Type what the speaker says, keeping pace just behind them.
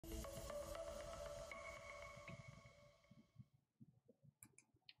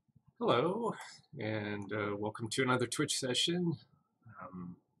Hello, and welcome to another Twitch session.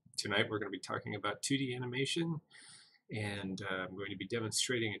 Tonight we're going to be talking about 2D animation, and I'm going to be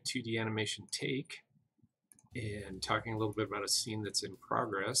demonstrating a 2D animation take and talking a little bit about a scene that's in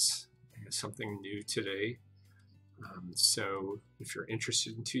progress, something new today. So if you're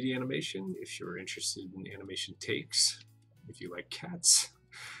interested in 2D animation, if you're interested in animation takes, if you like cats,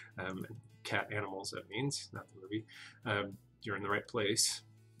 cat animals that means, not the movie, you're in the right place.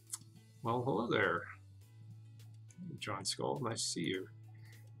 Well, hello there, John Skull. Nice to see you.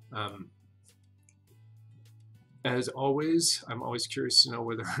 As always, I'm always curious to know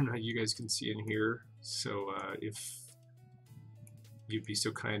whether or not you guys can see and hear. So if you'd be so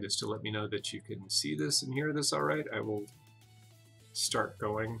kind as to let me know that you can see this and hear this all right, I will start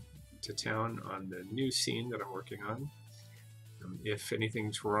going to town on the new scene that I'm working on. If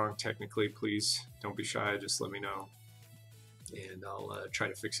anything's wrong technically, please don't be shy, just let me know. And I'll try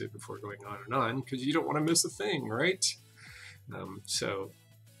to fix it before going on, because you don't want to miss a thing, right? So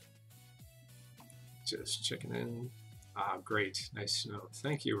just checking in. Ah, great, nice to know.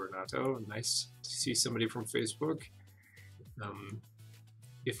 Thank you, Renato. Nice to see somebody from Facebook.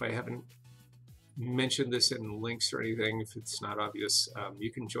 If I haven't mentioned this in links or anything, if it's not obvious,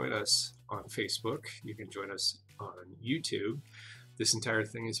 you can join us on Facebook. You can join us on YouTube. This entire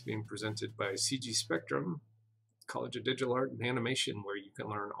thing is being presented by CG Spectrum, College of Digital Art and Animation, where you can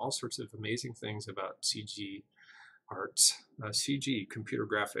learn all sorts of amazing things about CG arts, CG, computer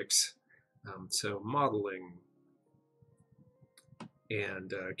graphics, so modeling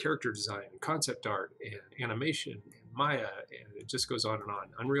and character design, concept art, and animation, and Maya, and it just goes on and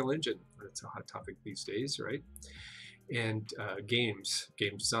on. Unreal Engine, that's a hot topic these days, right? And games,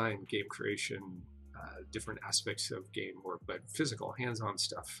 game design, game creation, different aspects of game work, but physical, hands-on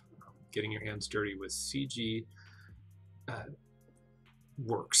stuff, getting your hands dirty with CG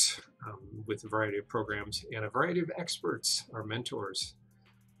works with a variety of programs and a variety of experts. Our mentors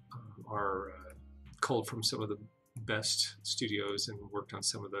are culled from some of the best studios and worked on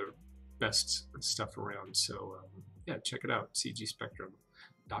some of the best stuff around. So yeah, check it out,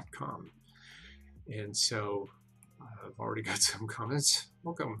 cgspectrum.com. And so I've already got some comments.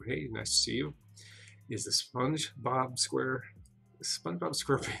 Welcome, hey, nice to see you. Is the SpongeBob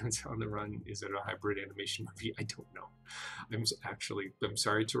SquarePants on the Run, is it a hybrid animation movie? I don't know. I'm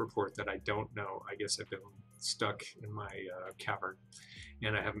sorry to report that I don't know. I guess I've been stuck in my cavern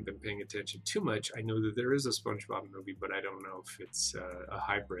and I haven't been paying attention too much. I know that there is a SpongeBob movie, but I don't know if it's a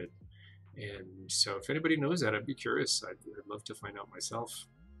hybrid. And so if anybody knows that, I'd be curious. I'd love to find out myself.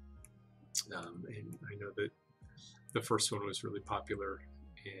 And I know that the first one was really popular,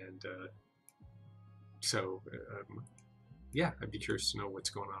 and yeah, I'd be curious to know what's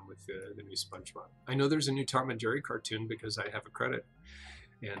going on with the new SpongeBob. I know there's a new Tom and Jerry cartoon because I have a credit,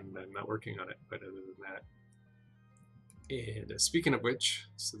 and I'm not working on it, but other than that. And speaking of which,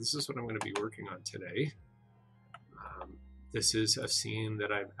 so this is what I'm going to be working on today. This is a scene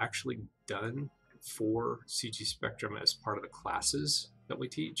that I've actually done for CG Spectrum as part of the classes that we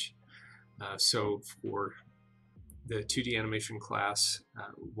teach. So for the 2D animation class,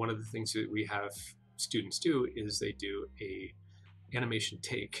 one of the things that we have students do is they do a animation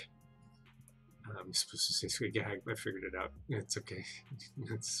take. I'm supposed to say gag, I figured it out. It's okay.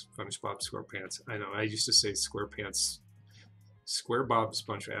 It's SpongeBob SquarePants. I know, I used to say SquarePants, SquareBob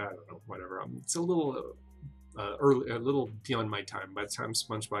SpongeBob, I don't know, whatever. It's a little early, a little beyond my time. By the time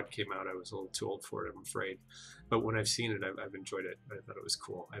SpongeBob came out, I was a little too old for it, I'm afraid. But when I've seen it, I've enjoyed it. I thought it was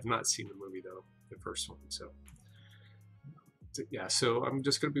cool. I've not seen the movie though, the first one. So yeah, so I'm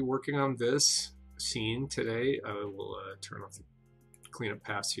just going to be working on this scene today. I will turn off the cleanup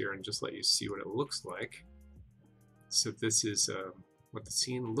pass here and just let you see what it looks like. So this is what the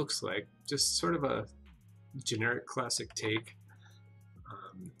scene looks like, just sort of a generic classic take.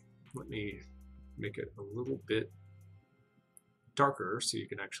 Let me make it a little bit darker so you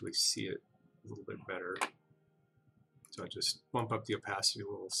can actually see it a little bit better. So I just bump up the opacity a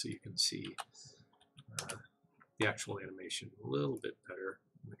little so you can see the actual animation a little bit better.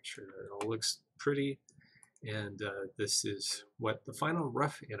 Make sure that it all looks pretty. And this is what the final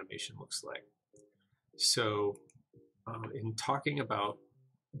rough animation looks like. So in talking about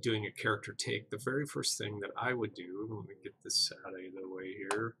doing a character take, the very first thing that I would do, let me get this out of the way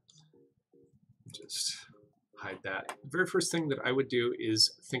here, just hide that. The very first thing that I would do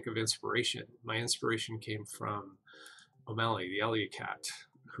is think of inspiration. My inspiration came from O'Malley, the Alley Cat,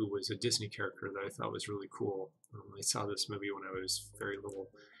 who was a Disney character that I thought was really cool. I saw this movie when I was very little,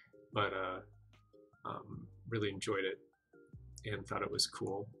 but really enjoyed it and thought it was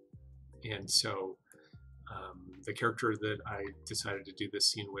cool. And so The character that I decided to do this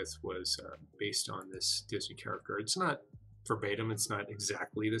scene with was based on this Disney character. It's not verbatim, it's not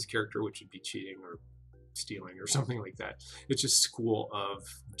exactly this character, which would be cheating or stealing or something like that. It's just School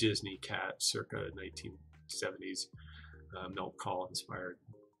of Disney Cat, circa 1970s, milk call inspired.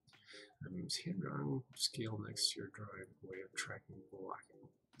 Hand drawing scale next to your drawing, way of tracking blocking.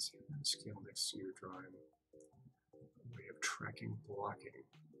 Scale next to your drawing, way of tracking blocking.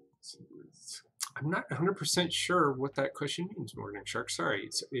 I'm not 100% sure what that question means, Morning Shark. Sorry.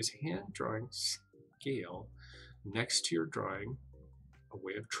 Is hand drawing scale next to your drawing a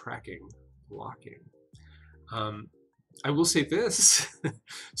way of tracking blocking? I will say this,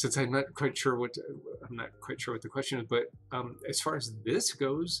 since I'm not quite sure what the question is, but as far as this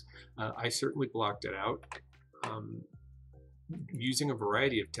goes, I certainly blocked it out using a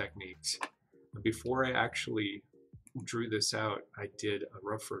variety of techniques. Before I actually drew this out, I did a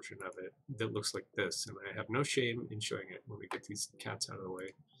rough version of it that looks like this, and I have no shame in showing it when we get these cats out of the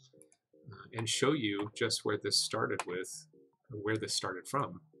way, and show you just where this started with, where this started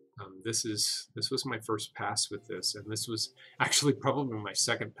from. This was my first pass with this, and this was actually probably my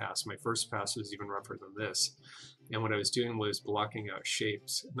second pass. My first pass was even rougher than this, and what I was doing was blocking out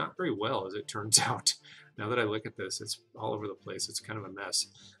shapes, not very well as it turns out. Now that I look at this, it's all over the place. It's kind of a mess.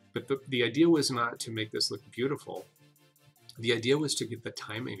 But the idea was not to make this look beautiful. The idea was to get the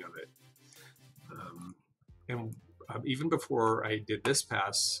timing of it. Even before I did this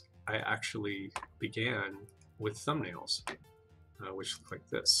pass, I actually began with thumbnails, which look like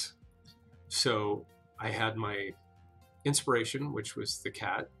this. So I had my inspiration, which was the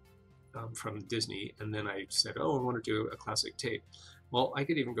cat from Disney, and then I said, oh, I want to do a classic tape. Well, I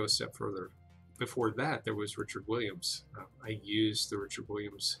could even go a step further. Before that, there was Richard Williams. I used the Richard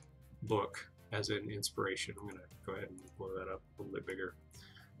Williams book as an inspiration. I'm going to go ahead and blow that up a little bit bigger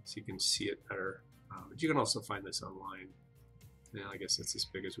so you can see it better. But you can also find this online. Now, I guess it's as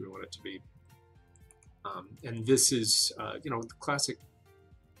big as we want it to be. And this is, the classic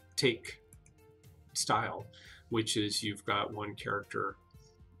take style, which is you've got one character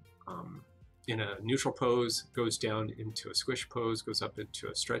in a neutral pose, goes down into a squish pose, goes up into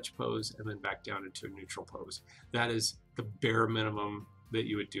a stretch pose, and then back down into a neutral pose. That is the bare minimum that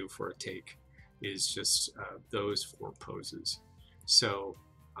you would do for a take, is just those 4 poses. So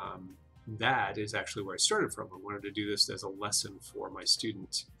that is actually where I started from. I wanted to do this as a lesson for my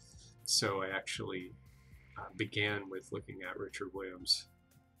students. So I actually began with looking at Richard Williams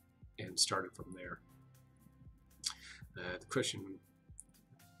and started from there. The question,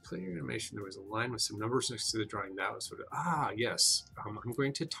 playing animation, there was a line with some numbers next to the drawing. That was sort of, yes, I'm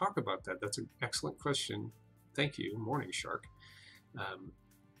going to talk about that. That's an excellent question. Thank you, Morning Shark.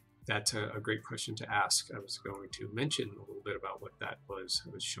 That's a great question to ask. I was going to mention a little bit about what that was I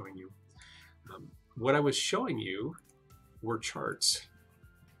was showing you. What I was showing you were charts.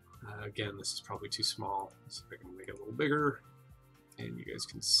 Again, this is probably too small. Let's see if I can make it a little bigger, and you guys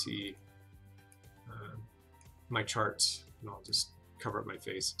can see my charts. And I'll just cover up my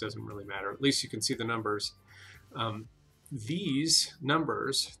face. It doesn't really matter. At least you can see the numbers. These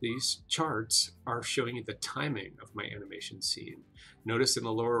numbers, these charts, are showing you the timing of my animation scene. Notice in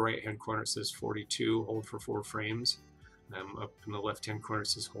the lower right-hand corner it says 42, hold for 4 frames. Up in the left-hand corner it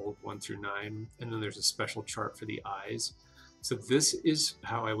says hold 1 through 9, and then there's a special chart for the eyes. So this is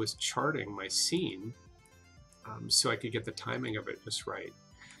how I was charting my scene so I could get the timing of it just right.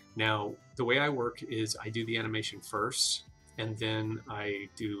 Now, the way I work is I do the animation first, and then I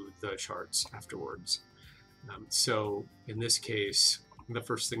do the charts afterwards. So in this case, the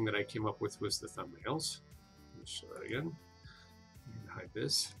first thing that I came up with was the thumbnails. Let me show that again. Hide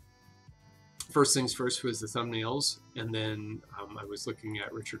this. First things first was the thumbnails, and then I was looking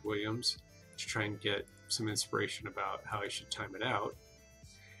at Richard Williams to try and get some inspiration about how I should time it out.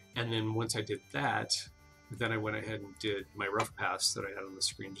 And then once I did that, then I went ahead and did my rough pass that I had on the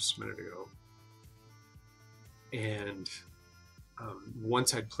screen just a minute ago. And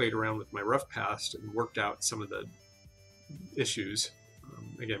once I'd played around with my rough pass and worked out some of the issues,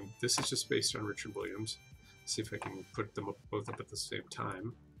 again, this is just based on Richard Williams. See if I can put them both up at the same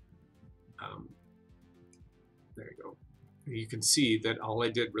time. There you go. You can see that all I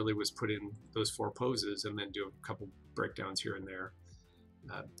did really was put in those 4 poses and then do a couple breakdowns here and there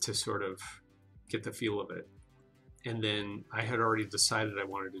to sort of get the feel of it. And then I had already decided I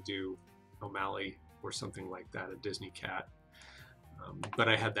wanted to do O'Malley or something like that, a Disney cat. But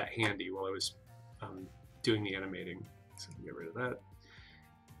I had that handy while I was doing the animating. So get rid of that.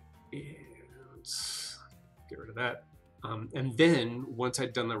 And let's get rid of that. And then once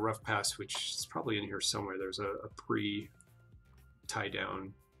I'd done the rough pass, which is probably in here somewhere, there's a pre-tie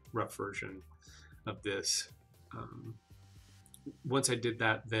down rough version. of this. Once I did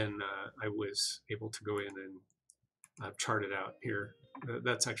that, then I was able to go in and chart it out here.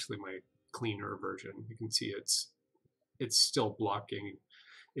 That's actually my cleaner version. You can see it's still blocking.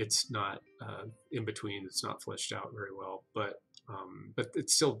 It's not in between. It's not fleshed out very well, but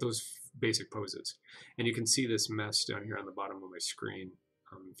it's still those basic poses. And you can see this mess down here on the bottom of my screen.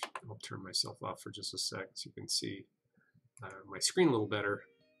 I'll turn myself off for just a sec so you can see my screen a little better.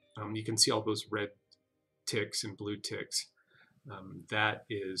 You can see all those red ticks and blue ticks. That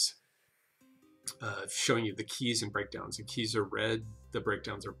is showing you the keys and breakdowns. The keys are red, the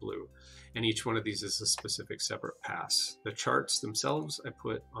breakdowns are blue. And each one of these is a specific separate pass. The charts themselves I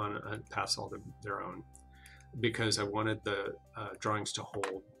put on a pass all their own because I wanted the drawings to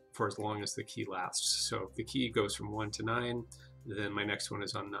hold for as long as the key lasts. So if the key goes from 1 to 9, then my next one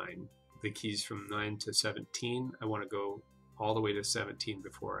is on 9. The keys from 9 to 17, I want to go all the way to 17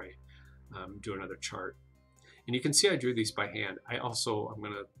 before I do another chart. And you can see I drew these by hand. I'm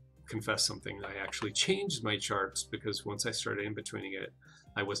going to confess something. I actually changed my charts because once I started in-betweening it,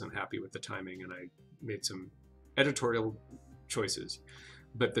 I wasn't happy with the timing and I made some editorial choices.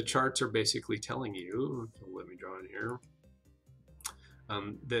 But the charts are basically telling you, let me draw in here,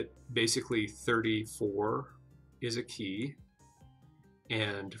 that basically 34 is a key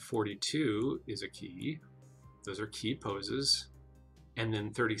and 42 is a key. Those are key poses. And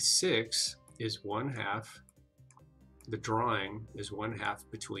then 36 is 1/2. The drawing is 1/2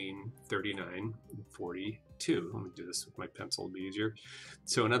 between 39 and 42. Let me do this with my pencil, it'll be easier.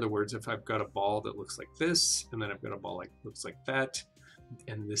 So in other words, if I've got a ball that looks like this, and then I've got a ball like looks like that,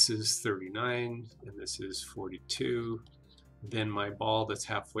 and this is 39, and this is 42, then my ball that's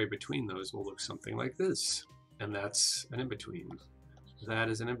halfway between those will look something like this. And that's an in-between. That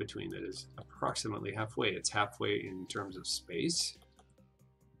is an in-between that is approximately halfway. It's halfway in terms of space,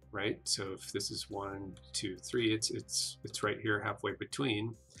 right? So if this is 1, 2, 3, it's right here halfway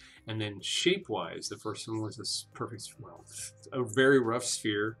between. And then shape-wise, the first one was this perfect, well, a very rough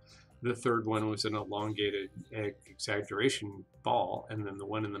sphere. The third one was an elongated exaggeration ball, and then the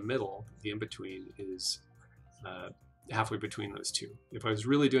one in the middle, the in-between, is halfway between those two. If I was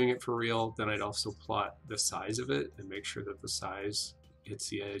really doing it for real, then I'd also plot the size of it and make sure that the size hits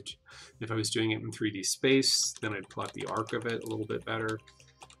the edge. If I was doing it in 3D space, then I'd plot the arc of it a little bit better.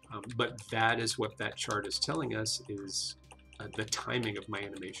 But that is what that chart is telling us is the timing of my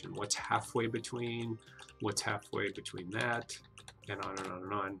animation. What's halfway between, what's halfway between that, and on and on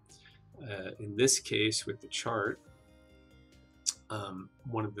and on. In this case, with the chart,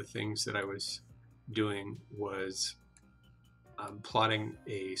 one of the things that I was doing was plotting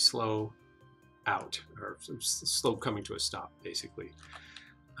a slow out, or slow coming to a stop, basically.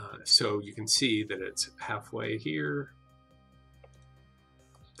 So you can see that it's halfway here,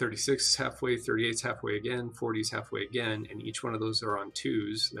 36 is halfway, 38 is halfway again, 40 is halfway again, and each one of those are on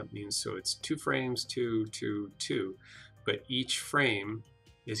 2s. That means so it's 2 frames, 2, 2, 2. But each frame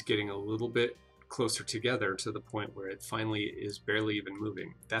is getting a little bit closer together to the point where it finally is barely even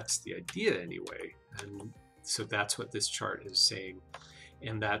moving. That's the idea anyway. And so that's what this chart is saying.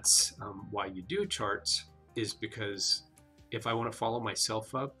 And that's why you do charts, is because if I want to follow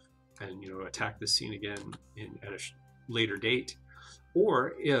myself up and attack the scene again at a later date,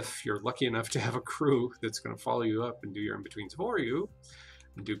 or if you're lucky enough to have a crew that's going to follow you up and do your in-betweens for you,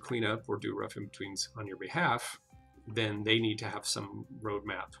 and do cleanup or do rough in-betweens on your behalf, then they need to have some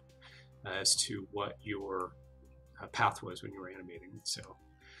roadmap as to what your path was when you were animating. So,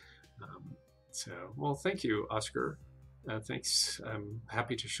 well, thank you, Oscar. Thanks. I'm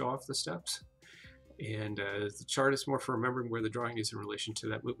happy to show off the steps. And the chart is more for remembering where the drawing is in relation to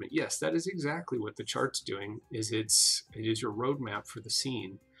that movement. Yes, that is exactly what the chart's doing. It is your roadmap for the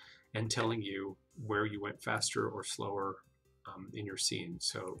scene and telling you where you went faster or slower in your scene.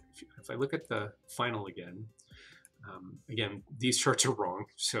 So if I look at the final again, these charts are wrong.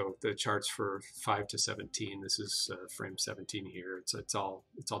 So the charts for 5 to 17, this is frame 17 here. It's all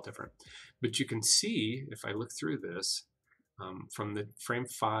different. But you can see if I look through this from the frame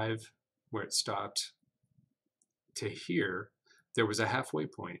 5 where it stopped to here, there was a halfway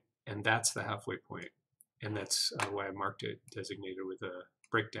point, and that's the halfway point. And that's why I marked it designated with a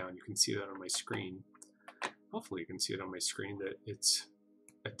breakdown. You can see that on my screen. Hopefully you can see it on my screen that it's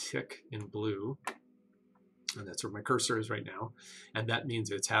a tick in blue, and that's where my cursor is right now. And that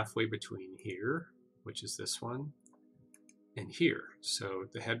means it's halfway between here, which is this one, and here. So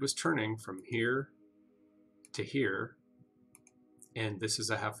the head was turning from here to here, and this is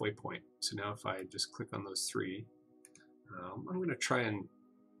a halfway point. So now if I just click on those 3, I'm going to try and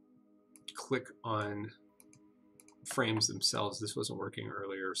click on frames themselves. This wasn't working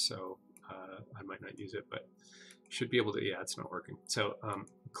earlier, so I might not use it, but should be able to, yeah, it's not working. So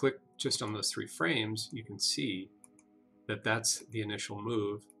click just on those 3 frames, you can see that that's the initial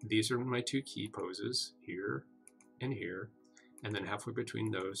move. These are my 2 key poses, here and here, and then halfway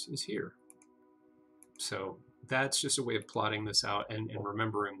between those is here. So that's just a way of plotting this out and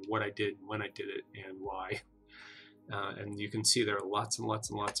remembering what I did, when I did it, and why. And you can see there are lots and lots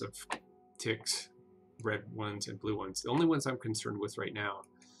and lots of ticks, red ones and blue ones. The only ones I'm concerned with right now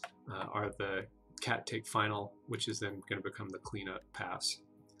are the cat tick final, which is then going to become the cleanup pass.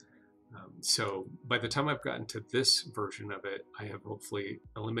 So by the time I've gotten to this version of it, I have hopefully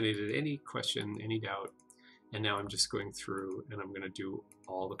eliminated any question, any doubt, and now I'm just going through and I'm going to do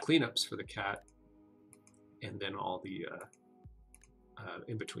all the cleanups for the cat and then all the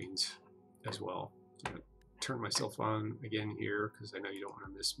in-betweens as well. I'm going to turn myself on again here because I know you don't want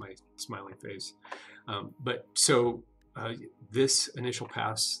to miss my smiling face. This initial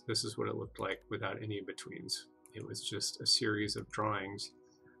pass, this is what it looked like without any in-betweens. It was just a series of drawings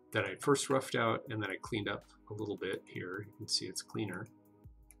that I first roughed out and then I cleaned up a little bit here. You can see it's cleaner.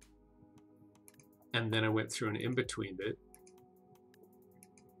 And then I went through and in-betweened it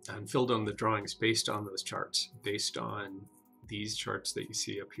and filled on the drawings based on those charts, based on these charts that you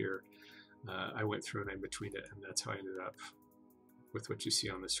see up here. I went through and I in-betweened it, and that's how I ended up with what you see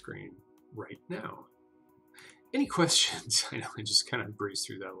on the screen right now. Any questions? I know I just kind of breezed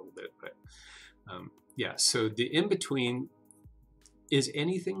through that a little bit, but yeah, so the in-between is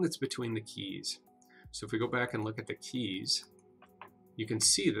anything that's between the keys. So if we go back and look at the keys, you can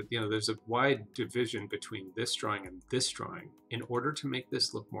see that, you know, there's a wide division between this drawing and this drawing. In order to make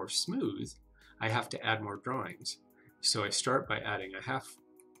this look more smooth, I have to add more drawings. So I start by adding a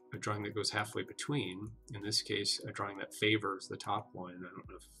drawing that goes halfway between, in this case, a drawing that favors the top one. I don't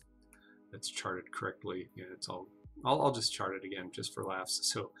know if that's charted correctly. Yeah, it's all, I'll just chart it again just for laughs.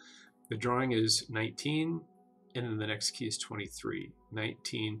 So the drawing is 19, and then the next key is 23,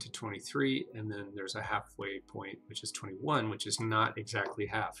 19 to 23, and then there's a halfway point, which is 21, which is not exactly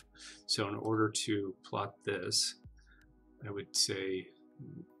half. So in order to plot this, I would say,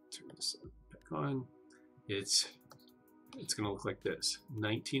 turn this back on, it's going to look like this.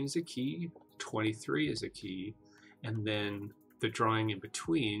 19 is a key, 23 is a key, and then the drawing in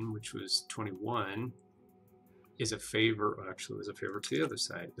between, which was 21, is a favor, actually it was a favor to the other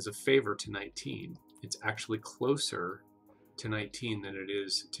side, is a favor to 19. It's actually closer to 19 than it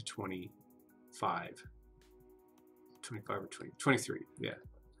is to 25. 25 or 20, 23, yeah.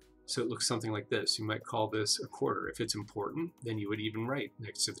 So it looks something like this. You might call this a quarter. If it's important, then you would even write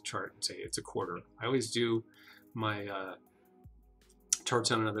next to the chart and say it's a quarter. I always do my charts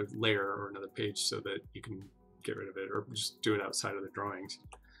on another layer or another page so that you can get rid of it or just do it outside of the drawings.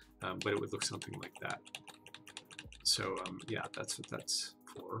 But it would look something like that. So yeah, that's what that's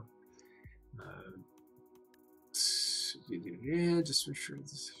for. Yeah, just make sure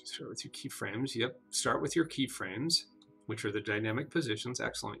start with your keyframes. Yep, start with your keyframes, which are the dynamic positions.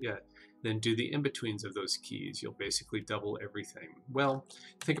 Excellent. Yeah. Then do the in-betweens of those keys. You'll basically double everything. Well,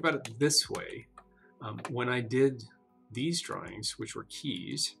 think about it this way. When I did these drawings, which were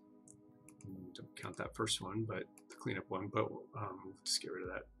keys, don't count that first one, but the cleanup one, but we'll just get rid of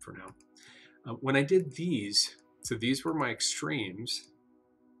that for now. When I did these, so these were my extremes.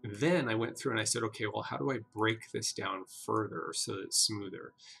 Then I went through and I said, okay, well, how do I break this down further so that it's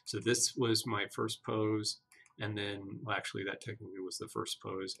smoother? So this was my first pose, and then, well, actually that technically was the first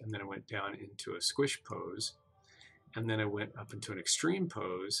pose, and then I went down into a squish pose, and then I went up into an extreme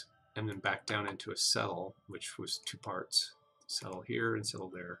pose, and then back down into a settle, which was 2 parts. Settle here and settle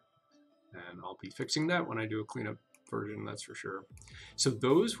there. And I'll be fixing that when I do a cleanup version, that's for sure. So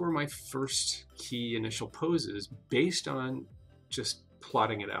those were my first key initial poses based on just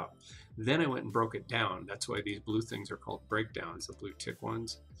plotting it out. Then I went and broke it down. That's why these blue things are called breakdowns, the blue tick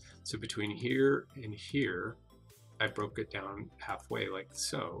ones. So between here and here, I broke it down halfway like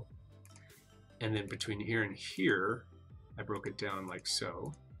so. And then between here and here, I broke it down like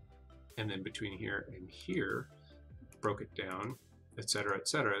so. And then between here and here, broke it down, etc.,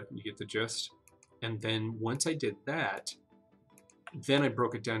 etc. You get the gist. And then once I did that, then I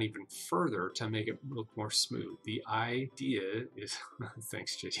broke it down even further to make it look more smooth. The idea is,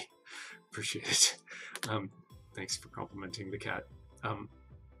 thanks JD, appreciate it. Thanks for complimenting the cat.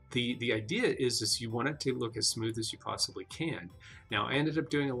 The idea is you want it to look as smooth as you possibly can. Now I ended up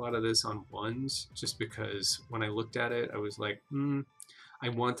doing a lot of this on ones just because when I looked at it, I was like, I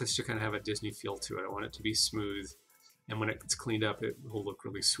want this to kind of have a Disney feel to it. I want it to be smooth. And when it gets cleaned up, it will look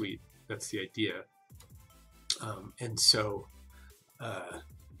really sweet. That's the idea. And so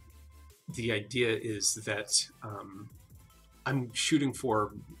the idea is that I'm shooting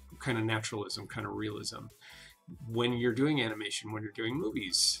for kind of naturalism, kind of realism. When you're doing animation, when you're doing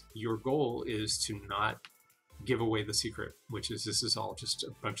movies, your goal is to not give away the secret, which is this is all just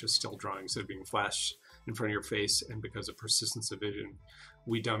a bunch of still drawings that are being flashed in front of your face, and because of persistence of vision,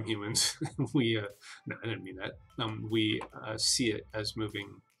 we dumb humans, we no, I didn't mean that. We see it as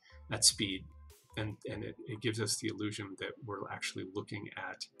moving at speed, and it gives us the illusion that we're actually looking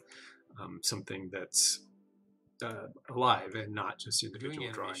at something that's alive and not just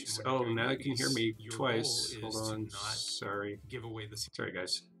individual drawings. Oh, now you can hear me twice. Hold on. Sorry. Give away the sorry,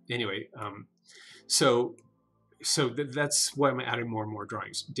 guys. Anyway, so that's why I'm adding more and more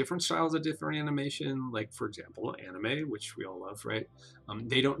drawings. Different styles of different animation, like for example, anime, which we all love, right?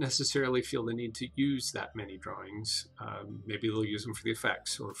 They don't necessarily feel the need to use that many drawings. Maybe they'll use them for the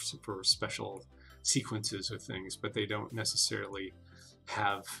effects or for special sequences of things, but they don't necessarily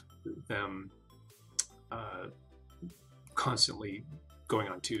have them constantly going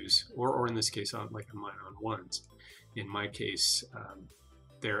on twos, or in this case, on like mine on ones. In my case,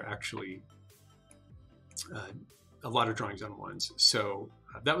 they're actually a lot of drawings on ones. So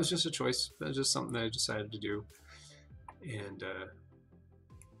that was just a choice. That was just something that I decided to do. And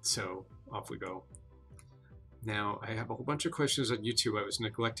so off we go. Now I have a whole bunch of questions on YouTube. I was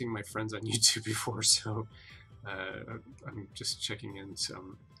neglecting my friends on YouTube before, so I'm just checking in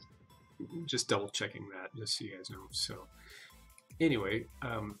some, just double checking that, just so you guys know. So anyway,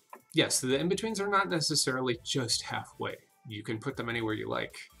 yes, so the in-betweens are not necessarily just halfway. You can put them anywhere you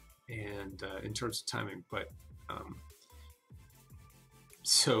like, and in terms of timing, but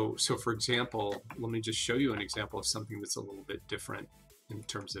so for example, let me just show you an example of something that's a little bit different in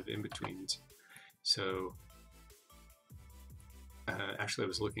terms of in-betweens. So actually I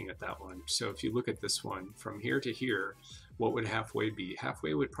was looking at that one. So if you look at this one, from here to here, what would halfway be?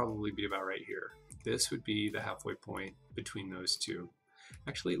 Halfway would probably be about right here. This would be the halfway point between those two.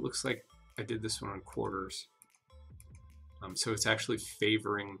 Actually, it looks like I did this one on quarters. So it's actually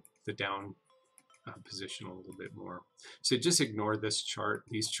favoring the down position a little bit more. So just ignore this chart.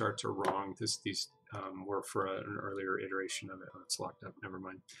 These charts are wrong. These were for an earlier iteration of it. Oh, it's locked up. Never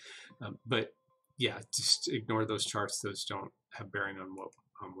mind. But yeah, just ignore those charts. Those don't have bearing on what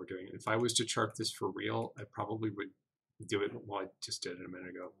we're doing. If I was to chart this for real, I probably would do it. Well, I just did it a minute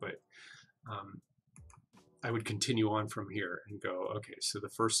ago, but I would continue on from here and go, okay, so the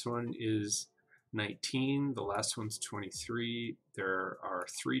first one is 19, the last one's 23. There are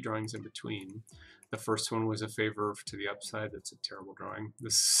 3 drawings in between. The first one was a favor to the upside. That's a terrible drawing. The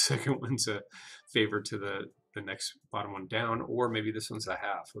second one's a favor to the next bottom one down, or maybe this one's a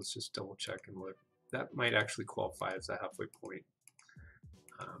half. Let's just double check and look. That might actually qualify as a halfway point.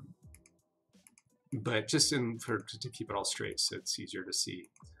 But just to keep it all straight so it's easier to see,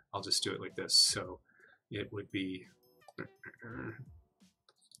 I'll just do it like this. So it would be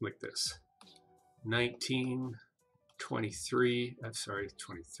like this. 19, 23, I'm sorry,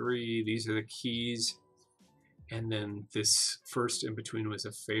 23, these are the keys. And then this first in between was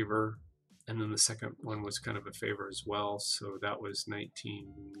a favor. And then the second one was kind of a favor as well. So that was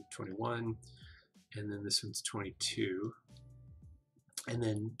 19, 21. And then this one's 22. And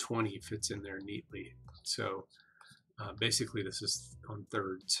then 20 fits in there neatly. So basically this is on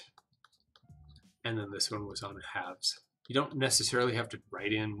thirds. And then this one was on halves. You don't necessarily have to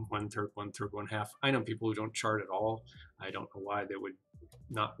write in 1/3, 1/3, 1/2. I know people who don't chart at all. I don't know why they would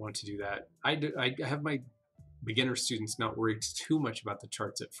not want to do that. I have my beginner students not worry too much about the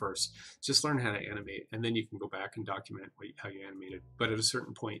charts at first. Just learn how to animate, and then you can go back and document how you animated. But at a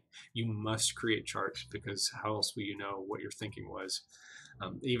certain point, you must create charts, because how else will you know what your thinking was?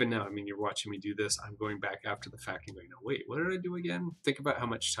 Even now, I mean, you're watching me do this. I'm going back after the fact and going, no, wait, what did I do again? Think about how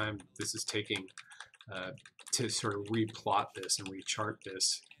much time this is taking to sort of replot this and rechart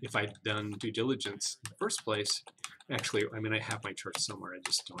this. If I'd done due diligence in the first place, actually, I mean, I have my charts somewhere, I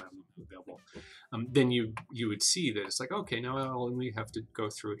just don't have them available. Then you would see that it's like, okay, now I'll only have to go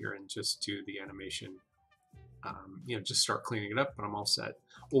through here and just do the animation, you know, just start cleaning it up, and I'm all set.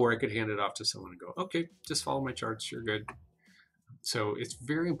 Or I could hand it off to someone and go, okay, just follow my charts, you're good. So it's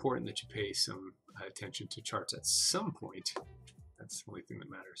very important that you pay some attention to charts at some point. That's the only thing that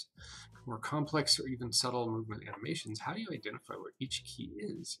matters. For more complex or even subtle movement animations, how do you identify where each key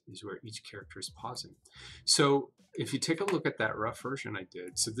is where each character is pausing. So if you take a look at that rough version I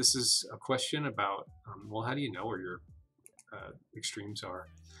did, so this is a question about, well, how do you know where your extremes are?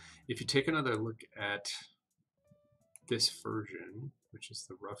 If you take another look at this version, which is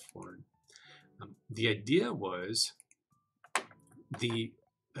the rough one, the idea was the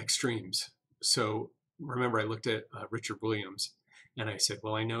extremes. So remember, I looked at Richard Williams, and I said,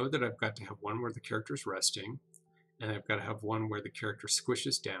 well, I know that I've got to have one where the character's resting, and I've got to have one where the character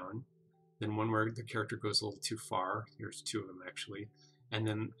squishes down, then one where the character goes a little too far. Here's two of them actually, and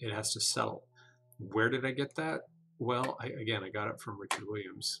then it has to settle. Where did I get that? Well, I got it from Richard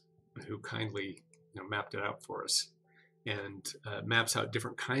Williams, who kindly mapped it out for us, and maps out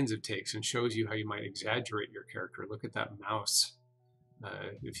different kinds of takes and shows you how you might exaggerate your character. Look at that mouse.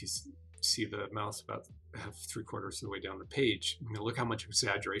 If you see the mouse about 3/4 of the way down the page, look how much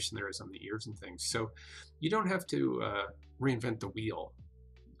exaggeration there is on the ears and things. So you don't have to reinvent the wheel.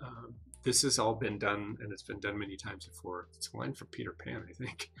 This has all been done, and it's been done many times before. It's a line for Peter Pan, I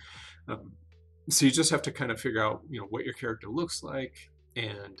think. So you just have to kind of figure out, what your character looks like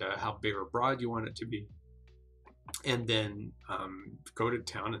and how big or broad you want it to be, and then go to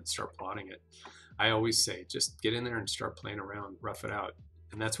town and start plotting it. I always say, just get in there and start playing around, rough it out.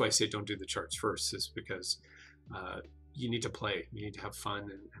 And that's why I say don't do the charts first, is because you need to play. You need to have fun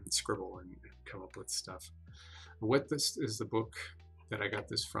and scribble and come up with stuff. What this is the book that I got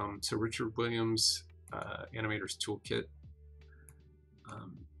this from. So Richard Williams, Animator's Toolkit.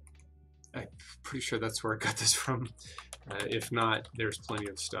 I'm pretty sure that's where I got this from. If not, there's plenty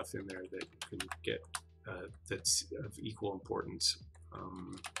of stuff in there that you can get that's of equal importance.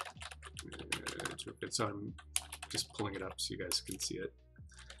 So I'm just pulling it up so you guys can see it.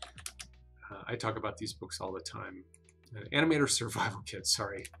 I talk about these books all the time. Animator Survival Kit,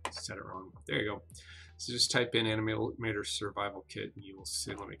 sorry, I said it wrong. There you go. So just type in Animator Survival Kit and you will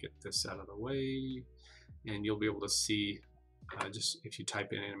see, let me get this out of the way, and you'll be able to see, just if you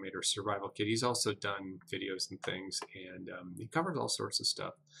type in Animator Survival Kit, he's also done videos and things, and he covers all sorts of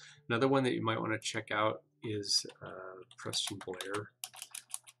stuff. Another one that you might want to check out is Preston Blair.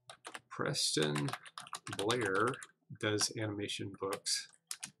 Preston Blair does animation books.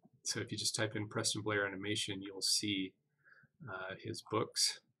 So if you just type in Preston Blair animation, you'll see his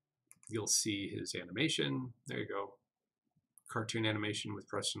books. You'll see his animation. There you go. Cartoon animation with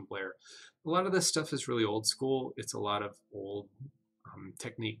Preston Blair. A lot of this stuff is really old school. It's a lot of old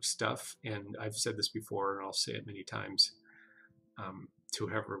technique stuff. And I've said this before, and I'll say it many times to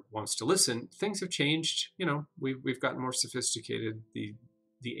whoever wants to listen. Things have changed. We've gotten more sophisticated. The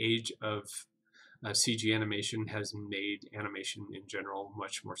age of CG animation has made animation in general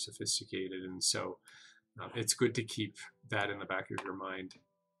much more sophisticated, and so it's good to keep that in the back of your mind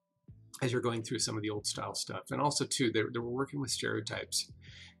as you're going through some of the old style stuff. And also too, they were working with stereotypes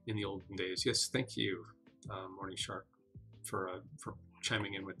in the olden days. Yes, thank you, Morning Shark, for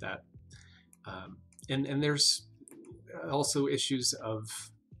chiming in with that. And there's also issues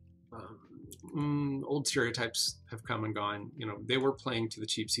of old stereotypes have come and gone. They were playing to the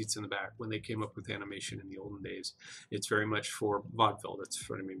cheap seats in the back when they came up with animation in the olden days. It's very much for vaudeville. That's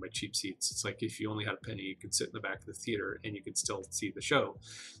what I mean by cheap seats. It's like if you only had a penny, you could sit in the back of the theater and you could still see the show.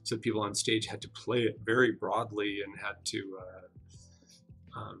 So people on stage had to play it very broadly and had to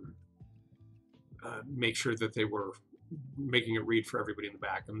make sure that they were making it read for everybody in the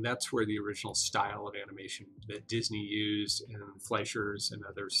back. And that's where the original style of animation that Disney used and Fleischer's and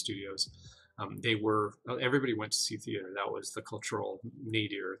other studios, everybody went to see theater. That was the cultural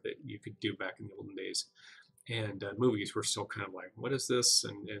nadir that you could do back in the olden days. And movies were still kind of like, what is this?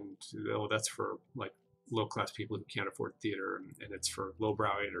 And oh, that's for like low-class people who can't afford theater, and it's for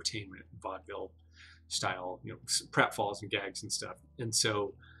lowbrow entertainment, vaudeville style, pratfalls and gags and stuff. And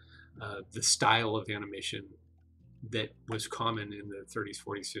so the style of animation that was common in the 30s,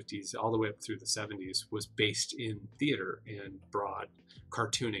 40s, 50s, all the way up through the 70s was based in theater and broad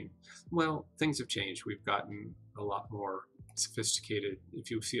cartooning. Well, things have changed. We've gotten a lot more sophisticated.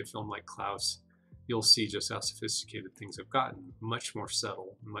 If you see a film like Klaus, you'll see just how sophisticated things have gotten, much more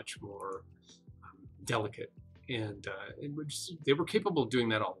subtle, much more delicate. And they were capable of doing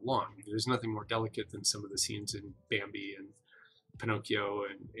that all along. There's nothing more delicate than some of the scenes in Bambi and Pinocchio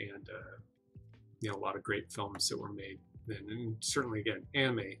and a lot of great films that were made then. And certainly, again,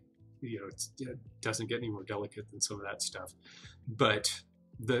 anime, it doesn't get any more delicate than some of that stuff. But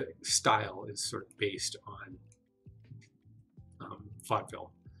the style is sort of based on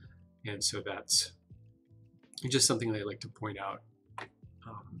vaudeville. And so that's just something I like to point out.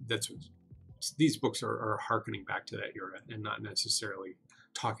 These books are hearkening back to that era and not necessarily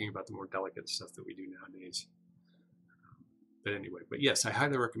talking about the more delicate stuff that we do nowadays. But anyway, yes, I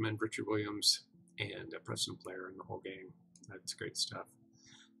highly recommend Richard Williams and Preston Blair and the whole gang. That's great stuff.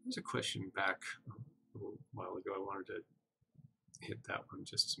 There's a question back a little while ago. I wanted to hit that one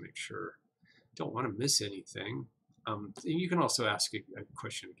just to make sure. Don't want to miss anything. You can also ask a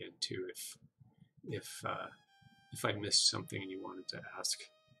question again too if I missed something and you wanted to ask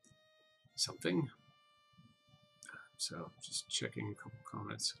something. So just checking a couple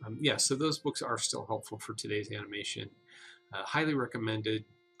comments. Yeah, so those books are still helpful for today's animation. Highly recommended.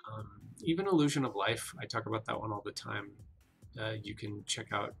 Even Illusion of Life, I talk about that one all the time. You can check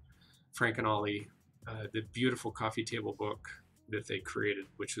out Frank and Ollie, the beautiful coffee table book that they created,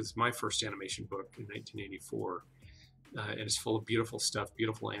 which was my first animation book in 1984. And it's full of beautiful stuff,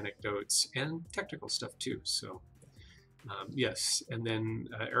 beautiful anecdotes, and technical stuff too. So yes, and then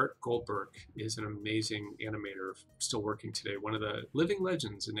Eric Goldberg is an amazing animator, still working today. One of the living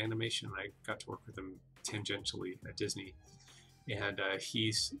legends in animation. I got to work with him tangentially at Disney, and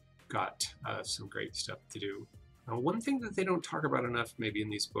he's got some great stuff to do. One thing that they don't talk about enough, maybe in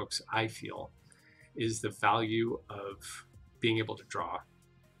these books, I feel, is the value of being able to draw.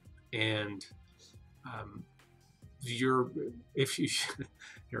 And if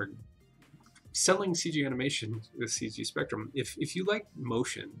you're selling CG animation with CG Spectrum, if you like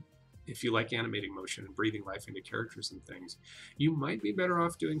motion, if you like animating motion and breathing life into characters and things, you might be better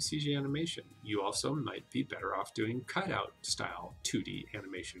off doing CG animation. You also might be better off doing cutout style 2D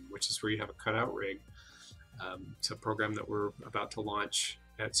animation, which is where you have a cutout rig. It's a program that we're about to launch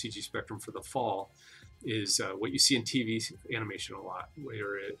at CG Spectrum for the fall. Is what you see in TV animation a lot,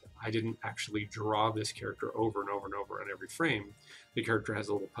 where I didn't actually draw this character over and over and over on every frame. The character has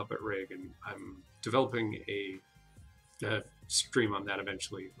a little puppet rig, and I'm developing a stream on that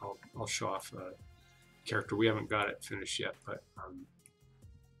eventually. I'll show off a character. We haven't got it finished yet, but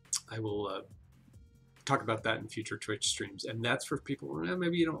I will talk about that in future Twitch streams. And that's for people who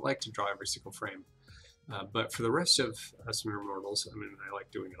maybe you don't like to draw every single frame. But for the rest of us mere mortals, I mean, I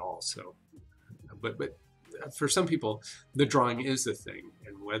like doing it all. So, but for some people, the drawing is the thing,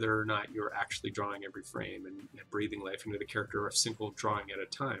 and whether or not you're actually drawing every frame and breathing life into the character, a single drawing at a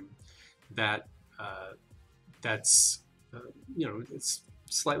time, that's it's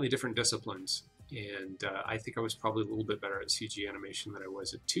slightly different disciplines. And I think I was probably a little bit better at CG animation than I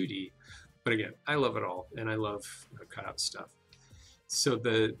was at 2D. But again, I love it all, and I love cutout stuff. So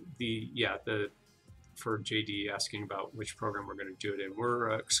for JD asking about which program we're going to do it in,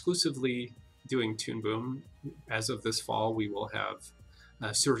 we're exclusively doing Toon Boom. As of this fall, we will have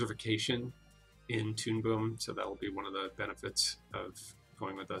certification in Toon Boom, so that'll be one of the benefits of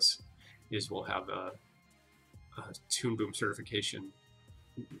going with us, is we'll have a Toon Boom certification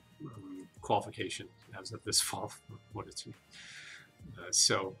qualification as of this fall. What it's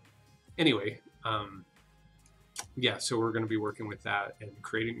so anyway, yeah, so we're going to be working with that and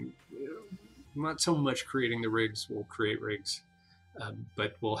creating, not so much creating the rigs. We'll create rigs,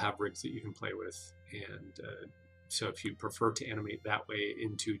 but we'll have rigs that you can play with. And so if you prefer to animate that way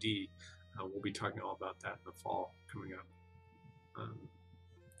in 2D, we'll be talking all about that in the fall coming up.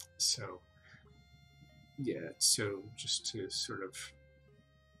 So yeah, so just to sort of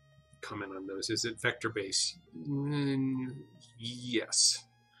comment on those, is it vector-based? Yes.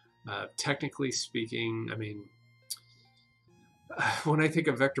 Technically speaking, I mean, when I think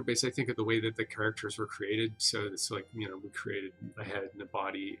of vector-based, I think of the way that the characters were created. So it's like, we created a head and a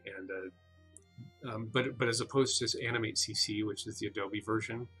body, and but as opposed to Animate CC, which is the Adobe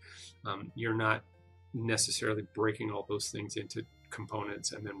version, you're not necessarily breaking all those things into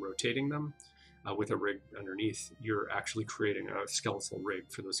components and then rotating them with a rig underneath. You're actually creating a skeletal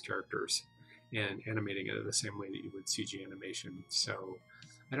rig for those characters and animating it the same way that you would CG animation. So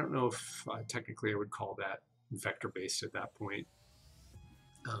I don't know if technically I would call that vector-based at that point.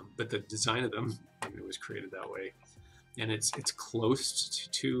 But the design of them, it was created that way, and it's close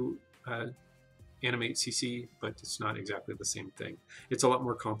to Animate CC, but it's not exactly the same thing. It's a lot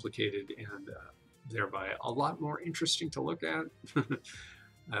more complicated and thereby a lot more interesting to look at.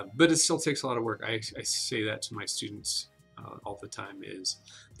 But it still takes a lot of work. I say that to my students all the time, is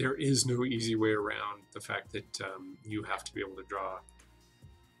there is no easy way around the fact that you have to be able to draw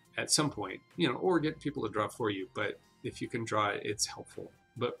at some point, or get people to draw for you. But if you can draw it, it's helpful.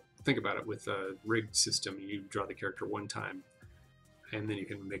 But think about it, with a rigged system, you draw the character one time, and then you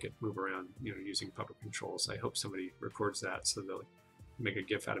can make it move around, using puppet controls. I hope somebody records that so they'll make a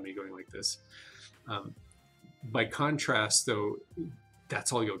GIF out of me going like this. By contrast, though,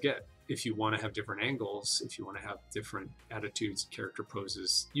 that's all you'll get. If you want to have different angles, if you want to have different attitudes, character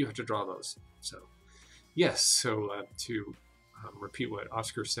poses, you have to draw those. So, yes, so to repeat what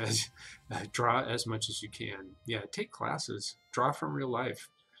Oscar said, draw as much as you can. Yeah, take classes, draw from real life,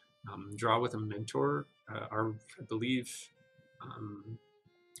 draw with a mentor. I believe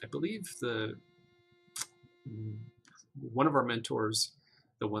one of our mentors,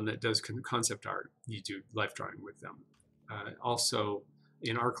 the one that does concept art, you do life drawing with them. Also,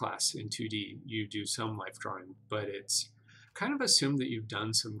 in our class in 2D, you do some life drawing, but it's kind of assumed that you've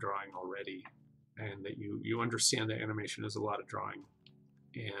done some drawing already. and that you understand that animation is a lot of drawing,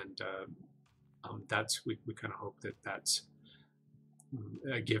 and that's we kind of hope that that's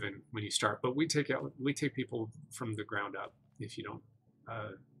a given when you start. But we take people from the ground up. If you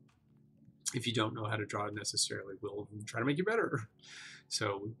don't know how to draw necessarily, we'll try to make you better.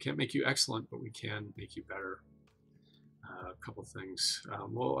 So we can't make you excellent, but we can make you better. A couple things.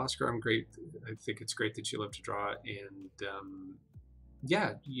 Well, Oscar, I'm great. I think it's great that you love to draw, and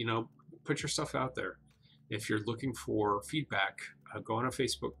yeah, put your stuff out there. If you're looking for feedback, go on a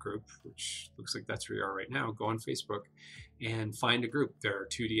Facebook group, which looks like that's where you are right now. Go on Facebook and find a group. There are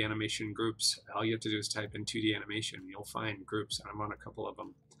 2D animation groups. All you have to do is type in 2D animation. You'll find groups, and I'm on a couple of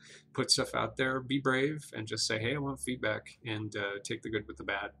them. Put stuff out there, be brave, and just say, hey, I want feedback, and take the good with the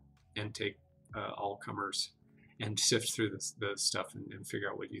bad, and take all comers, and sift through the stuff and figure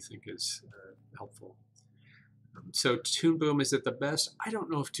out what you think is helpful. So Toon Boom, is it the best? I don't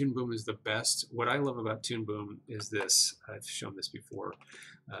know if Toon Boom is the best. What I love about Toon Boom is this. I've shown this before.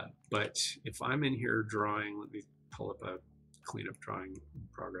 But if I'm in here drawing, let me pull up a cleanup drawing in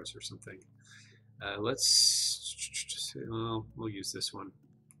progress or something. We'll use this one.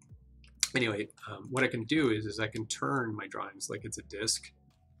 Anyway, what I can do is I can turn my drawings like it's a disc.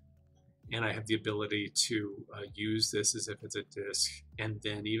 And I have the ability to use this as if it's a disc. And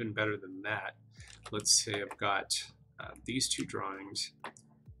then even better than that, let's say I've got these two drawings,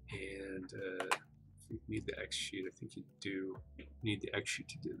 and if you need the X sheet, I think you do need the X sheet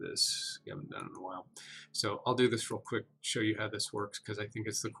to do this. You haven't done it in a while. So I'll do this real quick, show you how this works, because I think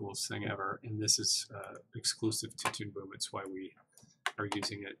it's the coolest thing ever. And this is exclusive to Toon Boom. It's why we are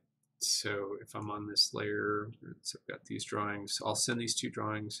using it. So if I'm on this layer, so I've got these drawings. I'll send these two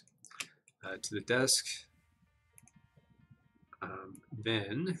drawings to the desk.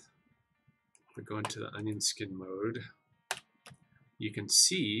 Then if we go into the onion skin mode, you can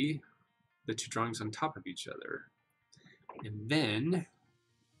see the two drawings on top of each other. And then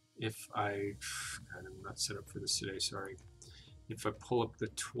if I'm not set up for this today, sorry. If I pull up the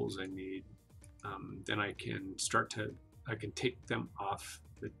tools I need, then I can I can take them off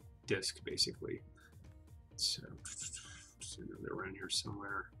the disk basically. So they're around here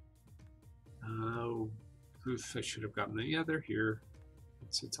somewhere. Oh, I should have gotten them. Yeah, they're here.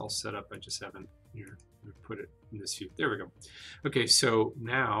 It's all set up. I just haven't here. Put it in this view. There we go. Okay, so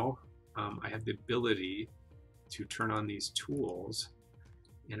now I have the ability to turn on these tools,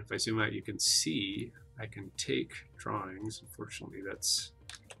 and if I zoom out, you can see I can take drawings. Unfortunately, that's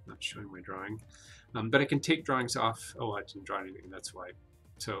not showing my drawing, but I can take drawings off. Oh, I didn't draw anything. That's why.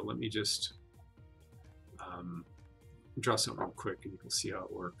 So let me just draw something real quick, and you can see how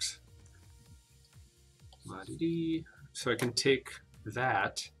it works. So I can take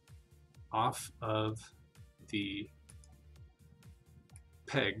that off of the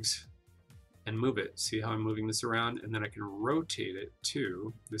pegs and move it. See how I'm moving this around? And then I can rotate it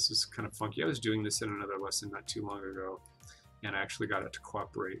too. This is kind of funky. I was doing this in another lesson not too long ago, and I actually got it to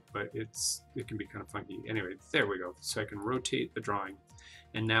cooperate, but it can be kind of funky. Anyway, there we go. So I can rotate the drawing.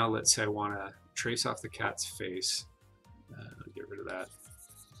 And now let's say I want to trace off the cat's face. I'll get rid of that.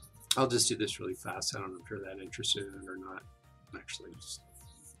 I'll just do this really fast. I don't know if you're that interested in it or not. Actually, just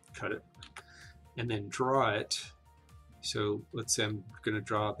cut it. And then draw it. So let's say I'm going to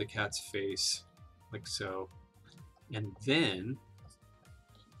draw the cat's face like so. And then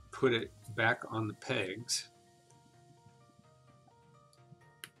put it back on the pegs.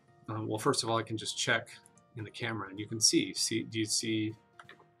 Well, first of all, I can just check in the camera, and you can see. Do you see?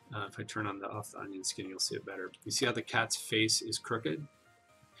 If I turn on off the onion skin, you'll see it better. You see how the cat's face is crooked?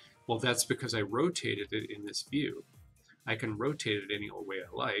 Well, that's because I rotated it in this view. I can rotate it any old way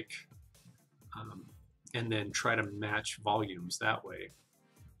I like, and then try to match volumes that way.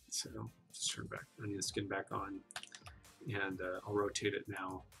 So just turn onion skin back on, and I'll rotate it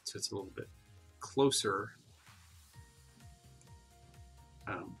now so it's a little bit closer.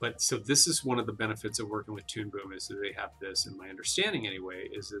 But so this is one of the benefits of working with Toon Boom, is that they have this, and my understanding anyway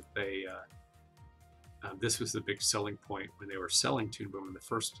is that they this was the big selling point when they were selling Toon Boom in the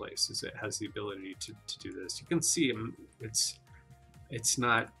first place, is it has the ability to do this. You can see it's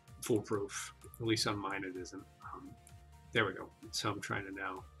not foolproof, at least on mine it isn't. There we go. So I'm trying to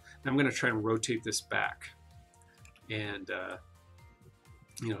I'm going to try and rotate this back, and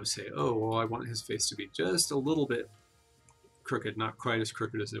say, oh, well, I want his face to be just a little bit crooked, not quite as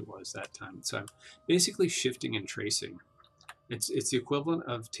crooked as it was that time. So I'm basically shifting and tracing. It's the equivalent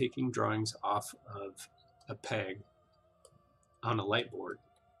of taking drawings off of a peg on a light board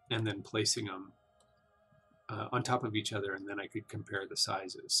and then placing them on top of each other, and then I could compare the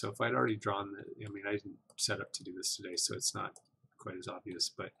sizes. So if I'd already drawn I didn't set up to do this today, so it's not quite as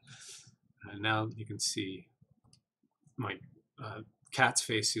obvious, but And now you can see my cat's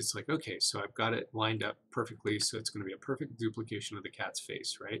face. It's like, okay, so I've got it lined up perfectly, so it's going to be a perfect duplication of the cat's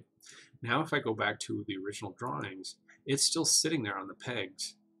face, right? Now if I go back to the original drawings, it's still sitting there on the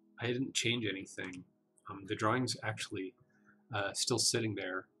pegs. I didn't change anything. The drawing's actually still sitting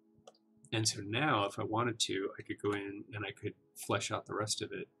there. And so now if I wanted to, I could go in and I could flesh out the rest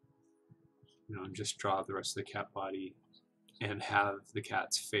of it, you know, and just draw the rest of the cat body and have the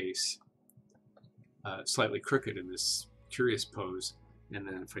cat's face slightly crooked in this curious pose. And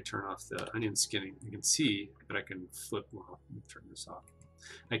then if I turn off the onion skinning, you can see that I can flip, well, let me turn this off.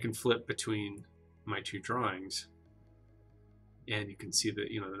 I can flip between my two drawings, and you can see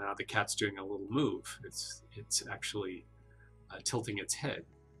that, you know, now the cat's doing a little move. It's actually tilting its head.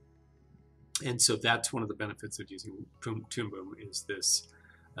 And so that's one of the benefits of using Toon Boom, is this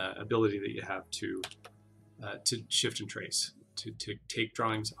ability that you have to shift and trace, to take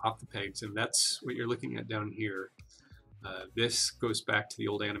drawings off the pegs. And that's what you're looking at down here. This goes back to the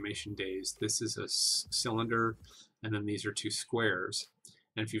old animation days. This is a cylinder, and then these are two squares.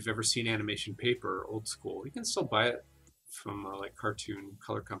 And if you've ever seen animation paper, old school, you can still buy it from like Cartoon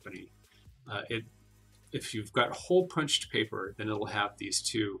Color Company. If you've got hole punched paper, then it'll have these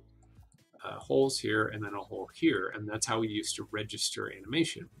two holes here and then a hole here, and that's how we used to register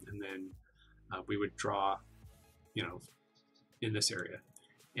animation. And then we would draw, you know, in this area,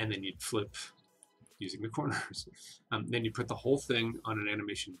 and then you'd flip using the corners. Then you put the whole thing on an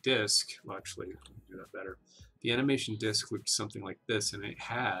animation disc. Well, actually, I'll do that better. The animation disc looked something like this, and it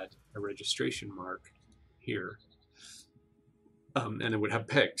had a registration mark here. And it would have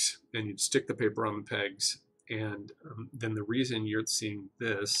pegs, and you'd stick the paper on the pegs. And then the reason you're seeing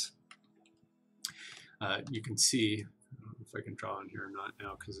this, you can see, I don't know if I can draw on here or not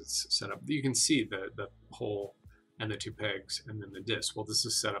now because it's set up. You can see the hole and the two pegs and then the disc. Well, this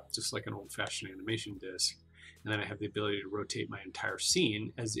is set up just like an old-fashioned animation disc. And then I have the ability to rotate my entire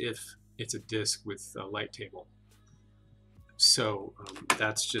scene as if it's a disc with a light table. So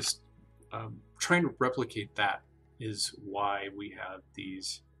that's just trying to replicate that is why we have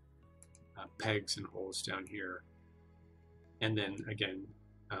these pegs and holes down here. And then again,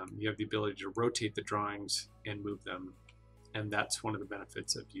 you have the ability to rotate the drawings and move them. And that's one of the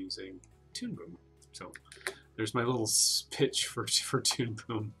benefits of using Toon Boom. So there's my little pitch for Toon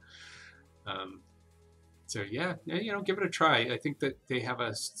Boom. So yeah, you know, give it a try. I think that they have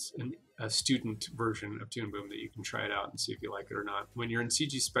a student version of Toon Boom that you can try it out and see if you like it or not. When you're in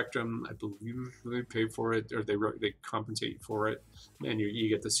CG Spectrum, I believe they pay for it, or they compensate you for it, and you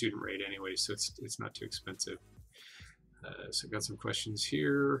get the student rate anyway, so it's not too expensive. So I've got some questions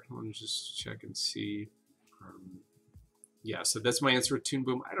here. Let me just check and see. Yeah, so that's my answer with Toon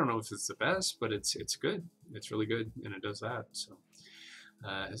Boom. I don't know if it's the best, but it's good. It's really good, and it does that. So,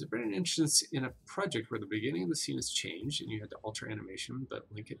 has there been an instance in a project where the beginning of the scene has changed and you had to alter animation but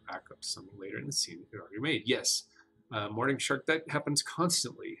link it back up to something later in the scene that you already made? Yes, Morning Shark, that happens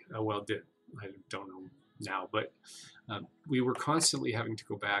constantly. Well, it did. I don't know now, but we were constantly having to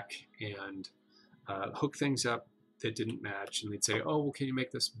go back and hook things up that didn't match, and they'd say, oh, well, can you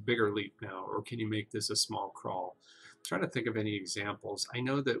make this bigger leap now, or can you make this a small crawl? I'm trying to think of any examples. I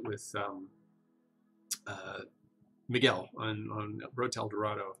know that with Miguel on Road to El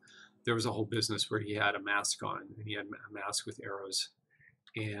Dorado, there was a whole business where he had a mask on, and he had a mask with arrows,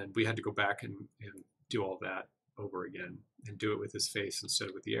 and we had to go back and do all that over again and do it with his face instead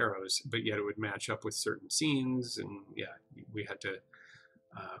of with the arrows, but yet it would match up with certain scenes, and yeah, we had to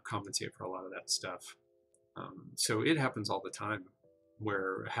compensate for a lot of that stuff. So it happens all the time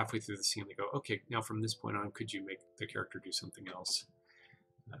where halfway through the scene they go, okay, now from this point on, could you make the character do something else?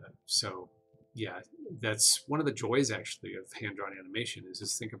 So yeah, that's one of the joys actually of hand-drawn animation, is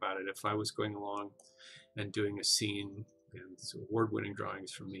just think about it. If I was going along and doing a scene, and it's award-winning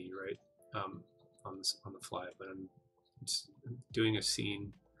drawings from me, right, on the fly, but I'm just doing a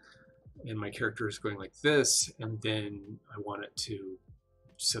scene and my character is going like this, and then I want it to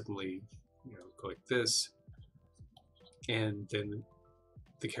suddenly, you know, go like this, and then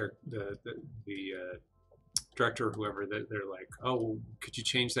the director or whoever, they're like, oh, well, could you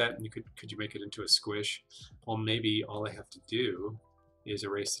change that, and could you make it into a squish? Well, maybe all I have to do is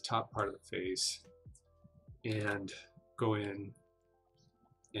erase the top part of the face and go in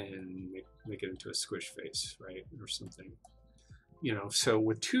and make it into a squish face, right, or something. You know, so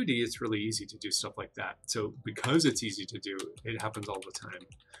with 2D, it's really easy to do stuff like that. So because it's easy to do, it happens all the time.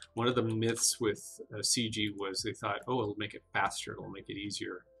 One of the myths with CG was they thought, oh, it'll make it faster, it'll make it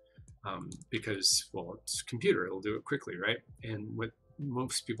easier, because, well, it's a computer, it'll do it quickly, right? And what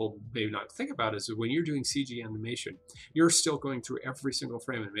most people may not think about is that when you're doing CG animation, you're still going through every single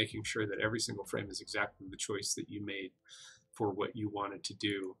frame and making sure that every single frame is exactly the choice that you made for what you wanted to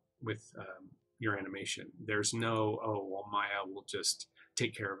do with your animation. There's no, oh, well, Maya will just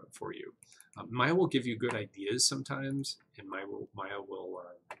take care of it for you. Maya will give you good ideas sometimes, and Maya will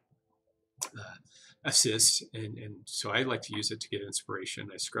assist, and so I like to use it to get inspiration.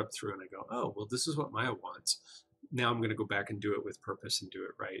 I scrub through and I go, oh, well, this is what Maya wants. Now I'm going to go back and do it with purpose and do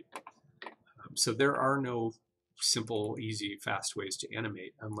it right. So there are no simple, easy, fast ways to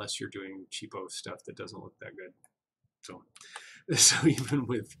animate unless you're doing cheapo stuff that doesn't look that good. So even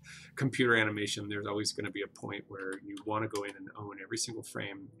with computer animation, there's always going to be a point where you want to go in and own every single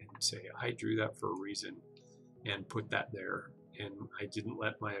frame and say, I drew that for a reason, and put that there. And I didn't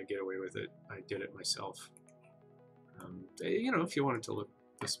let Maya get away with it. I did it myself. You know, if you wanted to look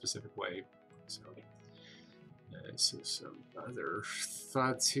a specific way. So some other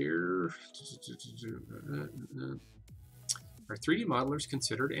thoughts here. Are 3D modelers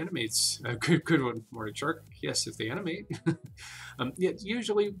considered animates? Good one, Morning Shark. Yes, if they animate. Yeah,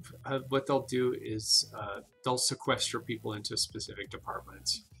 usually what they'll do is they'll sequester people into specific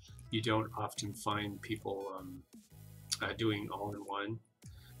departments. You don't often find people doing all-in-one.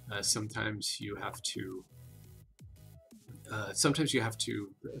 Sometimes you have to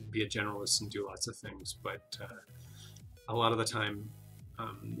be a generalist and do lots of things, but a lot of the time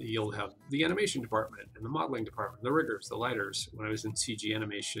you'll have the animation department and the modeling department, the riggers, the lighters. When I was in CG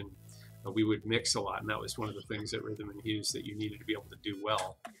animation, we would mix a lot, and that was one of the things at Rhythm and Hues that you needed to be able to do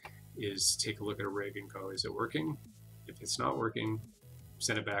well, is take a look at a rig and go, is it working? If it's not working,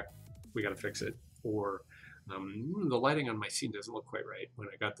 send it back, we got to fix it. Or the lighting on my scene doesn't look quite right. When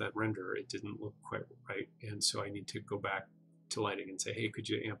I got that render, it didn't look quite right, and so I need to go back to lighting and say, hey, could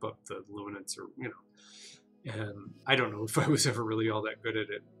you amp up the luminance, or, you know. And I don't know if I was ever really all that good at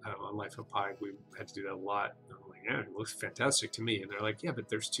it. On Life of Pi, we had to do that a lot. And I'm like, yeah, it looks fantastic to me. And they're like, yeah, but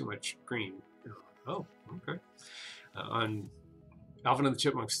there's too much green. And I'm like, oh, okay. On Alvin and the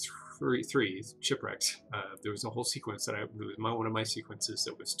Chipmunks 3 Shipwrecks, there was a whole sequence that it was one of my sequences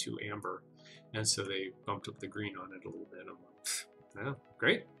that was too amber. And so they bumped up the green on it a little bit. I'm like, yeah,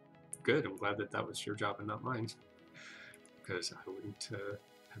 great, good. I'm glad that that was your job and not mine, because I wouldn't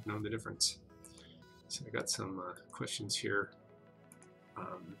have known the difference. So I got some questions here.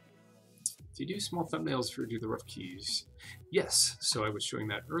 Do you do small thumbnails for do the rough keys? Yes, so I was showing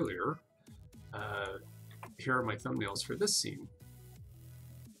that earlier. Here are my thumbnails for this scene.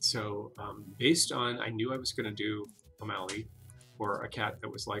 So based on, I knew I was going to do O'Malley, or a cat that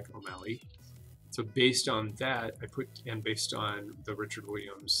was like O'Malley. So based on that, and based on the Richard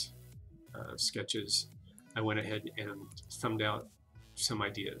Williams sketches, I went ahead and thumbed out some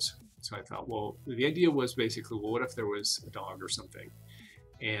ideas. So I thought, well, the idea was basically, well, what if there was a dog or something?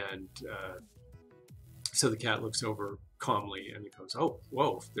 And so the cat looks over calmly and it goes, oh,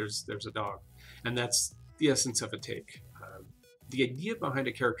 whoa, there's a dog. And that's the essence of a take. The idea behind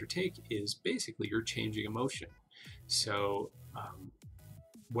a character take is basically you're changing emotion. So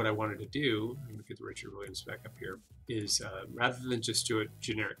what I wanted to do, let me get the Richard Williams back up here, is rather than just do a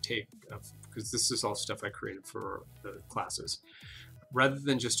generic take of, because this is all stuff I created for the classes, rather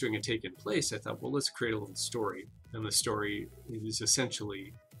than just doing a take in place, I thought, well, let's create a little story. And the story is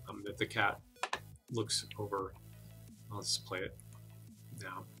essentially that the cat looks over, I'll just play it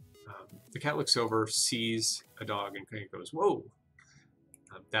now. The cat looks over, sees a dog, and kind of goes, whoa.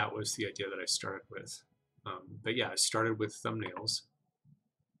 That was the idea that I started with. But yeah, I started with thumbnails.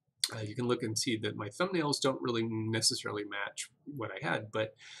 You can look and see that my thumbnails don't really necessarily match what I had,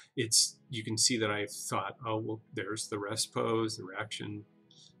 but you can see that I thought, oh, well, there's the rest pose, the reaction.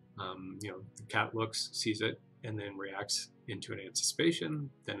 You know, the cat looks, sees it, and then reacts into an anticipation,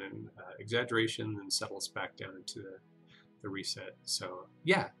 then an exaggeration, then settles back down into the reset. So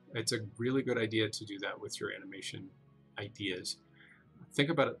yeah, it's a really good idea to do that with your animation ideas. Think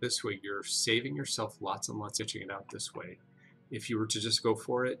about it this way, you're saving yourself lots and lots itching it out this way. If you were to just go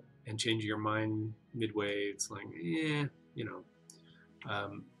for it and change your mind midway, it's like, you know,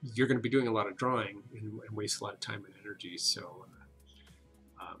 you're going to be doing a lot of drawing and waste a lot of time and energy. So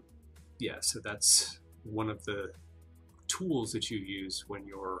yeah, so that's one of the tools that you use when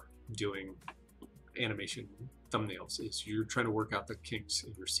you're doing animation thumbnails, is you're trying to work out the kinks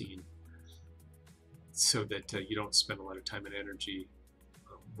in your scene so that you don't spend a lot of time and energy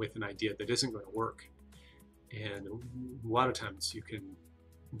with an idea that isn't going to work. And a lot of times you can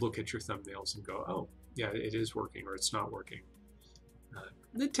look at your thumbnails and go, oh, yeah, it is working, or it's not working.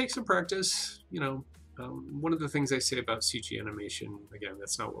 It takes some practice, you know, One of the things I say about CG animation, again,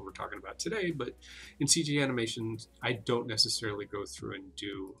 that's not what we're talking about today, but in CG animation, I don't necessarily go through and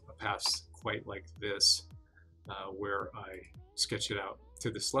do a pass quite like this, where I sketch it out to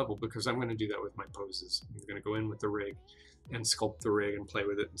this level, because I'm going to do that with my poses. I'm going to go in with the rig and sculpt the rig and play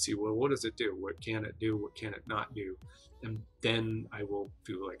with it and see, well, what does it do? What can it do? What can it not do? And then I will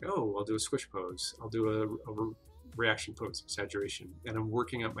do like, oh, I'll do a squish pose. I'll do a reaction pose, exaggeration. And I'm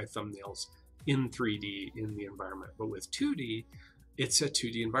working out my thumbnails in 3D in the environment. But with 2D, it's a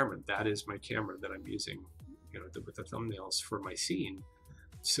 2D environment. That is my camera that I'm using, with the thumbnails for my scene.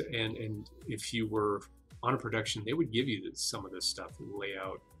 So, and if you were on a production, they would give you some of this stuff, lay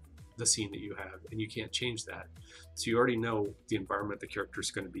out the scene that you have, and you can't change that. So you already know the environment the character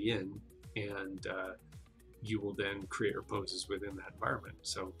is going to be in, and you will then create your poses within that environment.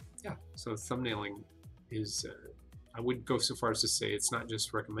 So yeah, so thumbnailing is, I would go so far as to say it's not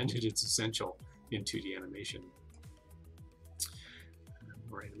just recommended, it's essential in 2D animation.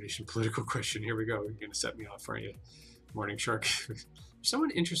 More animation political question. Here we go. You're going to set me off, aren't you? Morning Shark.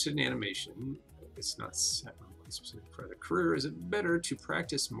 Someone interested in animation, it's not set on one specific part of the career. Is it better to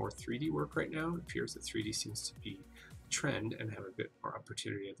practice more 3D work right now? It appears that 3D seems to be a trend and have a bit more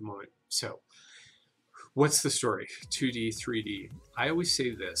opportunity at the moment. So what's the story? 2D, 3D. I always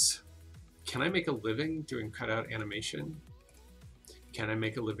say this. Can I make a living doing cutout animation? Can I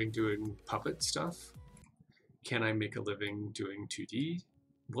make a living doing puppet stuff? Can I make a living doing 2D?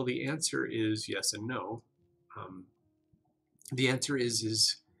 Well, the answer is yes and no. The answer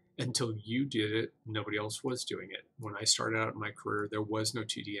is until you did it, nobody else was doing it. When I started out in my career, there was no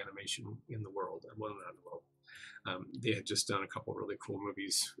 2D animation in the world. Well, not in the world. They had just done a couple really cool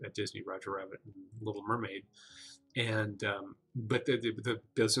movies at Disney, Roger Rabbit and Little Mermaid. And but the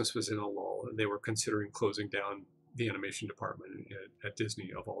business was in a lull, and they were considering closing down the animation department at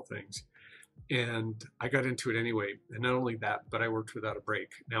Disney, of all things. And I got into it anyway. And not only that, but I worked without a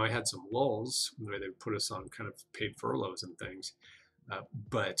break. Now, I had some lulls where they put us on kind of paid furloughs and things.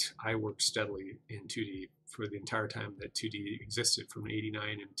 But I worked steadily in 2D for the entire time that 2D existed, from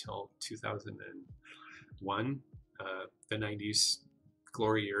 '89 until 2001, the 90s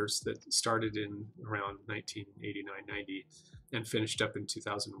glory years that started in around 1989-90 and finished up in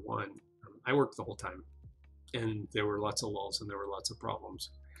 2001. I worked the whole time, and there were lots of lulls and there were lots of problems,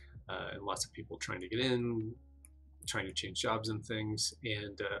 and lots of people trying to get in, trying to change jobs and things,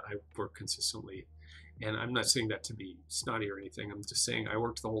 and I worked consistently. And I'm not saying that to be snotty or anything. I'm just saying I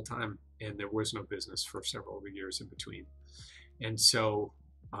worked the whole time, and there was no business for several years in between. And so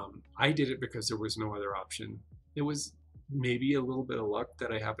I did it because there was no other option. It was maybe a little bit of luck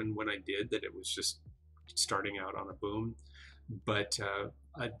that I happened when I did, that it was just starting out on a boom. But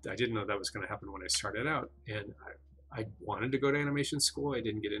I didn't know that was going to happen when I started out. And I wanted to go to animation school. I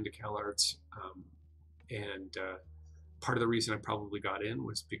didn't get into CalArts. And part of the reason I probably got in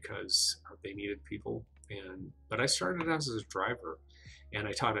was because they needed people. But I started as a driver, and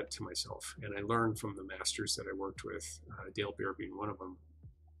I taught it to myself. And I learned from the masters that I worked with, Dale Beer being one of them.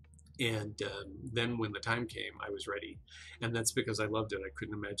 And then when the time came, I was ready. And that's because I loved it. I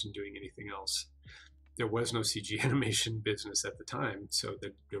couldn't imagine doing anything else. There was no CG animation business at the time, so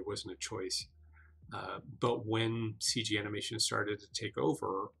there wasn't a choice. But when CG animation started to take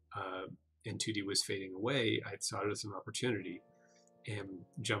over, and 2D was fading away, I saw it as an opportunity and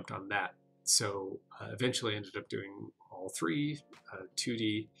jumped on that. So eventually I ended up doing all three,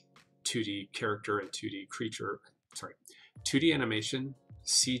 2D, 2D character, and 2D creature. Sorry, 2D animation,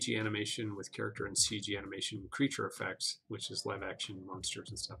 CG animation with character, and CG animation creature effects, which is live action monsters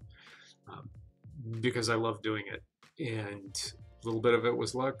and stuff, because I love doing it. And a little bit of it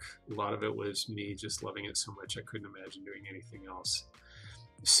was luck. A lot of it was me just loving it so much I couldn't imagine doing anything else.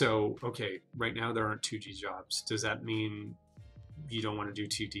 So, okay, right now there aren't 2D jobs. Does that mean you don't want to do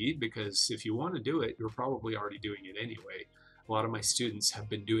 2D? Because if you want to do it, you're probably already doing it anyway. A lot of my students have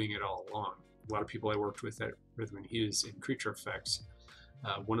been doing it all along. A lot of people I worked with at Rhythm and Hues in creature effects,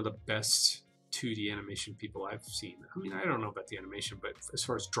 one of the best 2D animation people I've seen. I mean, I don't know about the animation, but as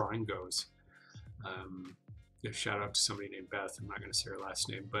far as drawing goes, shout out to somebody named Beth. I'm not going to say her last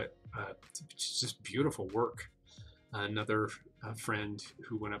name, but it's just beautiful work. Another friend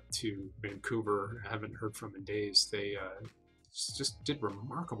who went up to Vancouver, I haven't heard from in days. They just did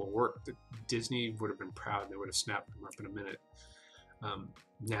remarkable work that Disney would have been proud. They would have snapped them up in a minute.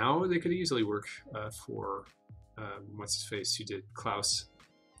 Now they could easily work for what's his face, who did Klaus.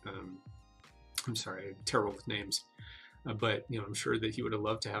 I'm sorry, I'm terrible with names, but I'm sure that he would have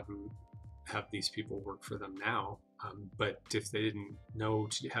loved to have these people work for them now. But if they didn't know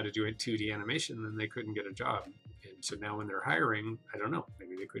how to do a 2D animation, then they couldn't get a job. And so now when they're hiring, I don't know,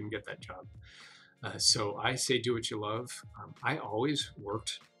 maybe they couldn't get that job. So I say do what you love. I always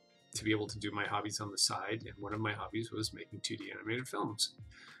worked to be able to do my hobbies on the side, and one of my hobbies was making 2D animated films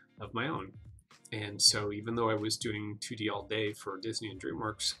of my own. And so even though I was doing 2D all day for Disney and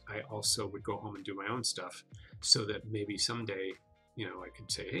DreamWorks, I also would go home and do my own stuff so that maybe someday, you know, I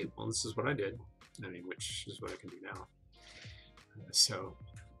could say, hey, well, this is what I did. I mean, which is what I can do now.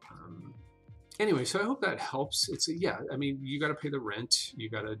 Anyway, so I hope that helps. Yeah, I mean, you got to pay the rent. You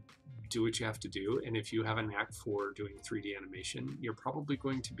got to do what you have to do. And if you have a knack for doing 3D animation, you're probably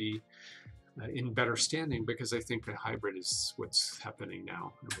going to be in better standing, because I think a hybrid is what's happening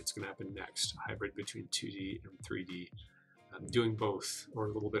now, and what's going to happen next. A hybrid between 2D and 3D, doing both, or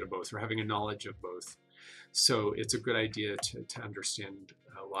a little bit of both, or having a knowledge of both. So it's a good idea to understand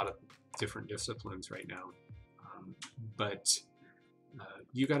a lot of different disciplines right now. But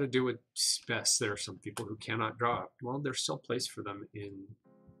you got to do what's best. There are some people who cannot draw. Well, there's still place for them in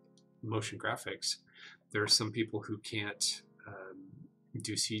motion graphics. There are some people who can't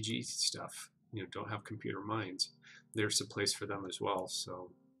do CG stuff, you know, don't have computer minds. There's a place for them as well.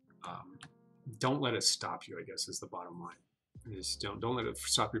 So don't let it stop you, I guess, is the bottom line. Just don't let it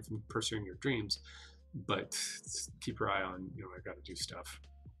stop you from pursuing your dreams, but keep your eye on, you know, I got to do stuff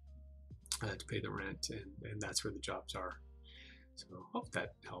to pay the rent, and that's where the jobs are. So hope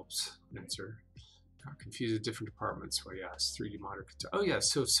that helps answer. Got confused with different departments. Well, yes, 3D modeler. Oh yeah,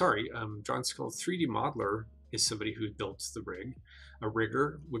 so sorry, John Skull, 3D modeler is somebody who builds the rig. A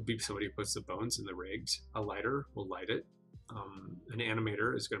rigger would be somebody who puts the bones in the rigs. A lighter will light it. An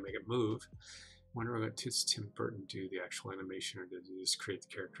animator is going to make it move. I wonder what does Tim Burton do, the actual animation, or does he just create the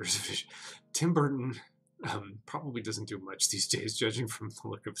characters? Tim Burton probably doesn't do much these days, judging from the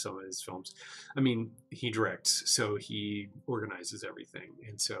look of some of his films. I mean, he directs, so he organizes everything,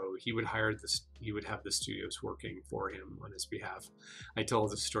 and so he would hire this. He would have the studios working for him on his behalf. I tell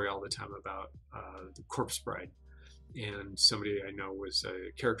the story all the time about the Corpse Bride, and somebody I know was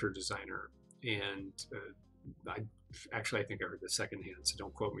a character designer, and I think I heard this secondhand, so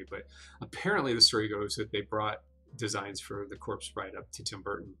don't quote me, but apparently the story goes that they brought designs for the Corpse Bride up to Tim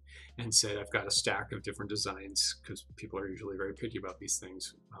Burton and said, I've got a stack of different designs, because people are usually very picky about these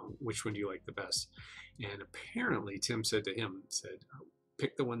things. Which one do you like the best? And apparently Tim said to him,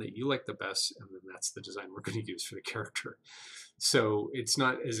 pick the one that you like the best, and then that's the design we're going to use for the character. So it's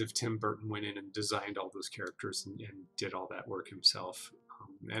not as if Tim Burton went in and designed all those characters and did all that work himself.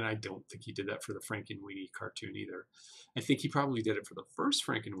 And I don't think he did that for the Frankenweenie cartoon either. I think he probably did it for the first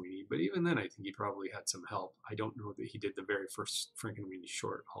Frankenweenie, but even then I think he probably had some help. I don't know that he did the very first Frankenweenie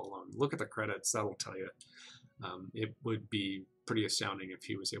short all alone. Look at the credits, that'll tell you. It would be pretty astounding if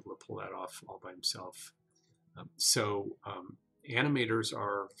he was able to pull that off all by himself. Animators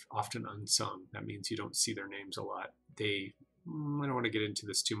are often unsung. That means you don't see their names a lot. I don't want to get into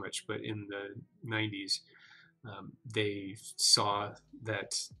this too much, but in the 90s, they saw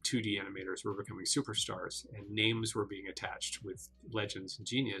that 2D animators were becoming superstars, and names were being attached with legends and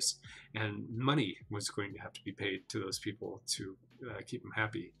genius, and money was going to have to be paid to those people to keep them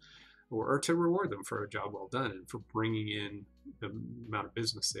happy, or to reward them for a job well done and for bringing in the amount of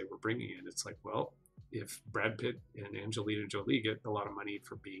business they were bringing in. It's like, well, if Brad Pitt and Angelina Jolie get a lot of money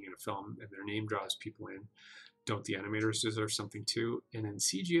for being in a film and their name draws people in, don't the animators deserve something too? And in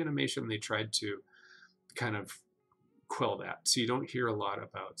CG animation, they tried to kind of quell that. So you don't hear a lot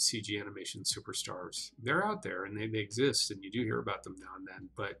about CG animation superstars. They're out there and they exist, and you do hear about them now and then.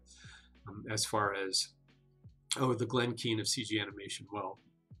 But as far as, the Glenn Keane of CG animation, well,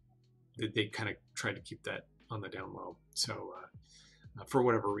 they kind of tried to keep that on the down low. So for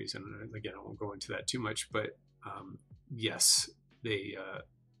whatever reason, again, I won't go into that too much, but yes, they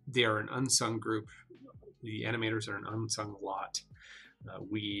are an unsung group. The animators are an unsung lot.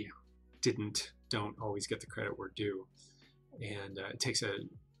 We don't always get the credit we're due, and it takes a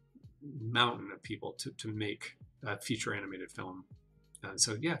mountain of people to make a feature animated film.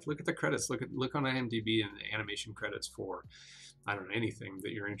 So yeah, look at the credits. Look on IMDb and the animation credits for, I don't know, anything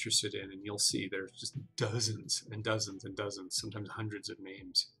that you're interested in, and you'll see there's just dozens and dozens and dozens, sometimes hundreds of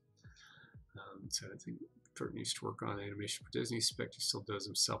names. So I think Burton used to work on animation for Disney. Spec he still does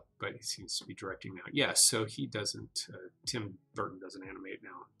himself, but he seems to be directing now. Yeah, so he doesn't. Tim Burton doesn't animate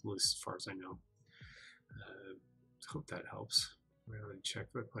now, at least as far as I know. Hope that helps. Really check.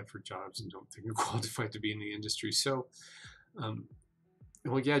 I apply for jobs and don't think I'm qualified to be in the industry. So,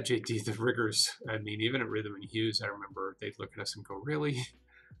 well, yeah, JD, the riggers. I mean, even at Rhythm and Hues, I remember they'd look at us and go, "Really,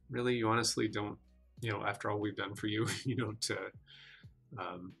 really, you honestly don't, after all we've done for you, you don't."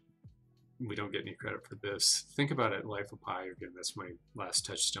 we don't get any credit for this. Think about it, Life of Pi, again, that's my last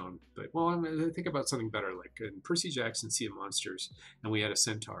touchstone. But, well, I mean, think about something better, like in Percy Jackson, Sea of Monsters, and we had a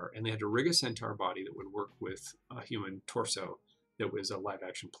centaur, and they had to rig a centaur body that would work with a human torso that was a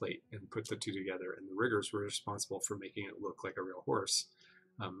live-action plate, and put the two together, and the riggers were responsible for making it look like a real horse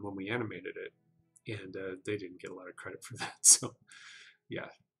when we animated it, and they didn't get a lot of credit for that. So, yeah.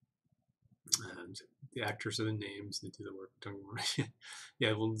 And the actors are the names, they do the work.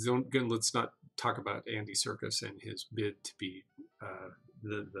 Yeah, well, let's not talk about Andy Serkis and his bid to be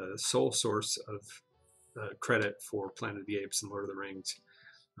the sole source of credit for Planet of the Apes and Lord of the Rings,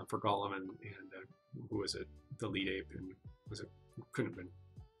 for Gollum and who was it? The lead ape, and was it? Couldn't have been.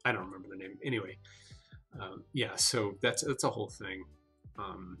 I don't remember the name. Anyway, yeah. So that's a whole thing,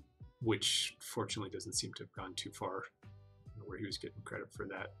 which fortunately doesn't seem to have gone too far, where he was getting credit for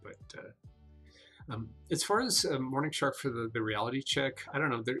that, but. As far as Morning Shark for the reality check, I don't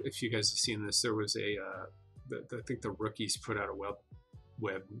know if you guys have seen this. There was I think the Rookies put out a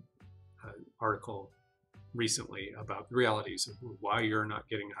web article recently about the realities of why you're not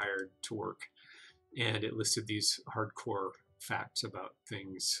getting hired to work. And it listed these hardcore facts about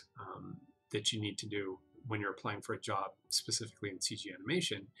things that you need to do when you're applying for a job, specifically in CG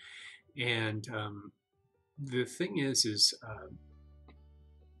animation. And the thing is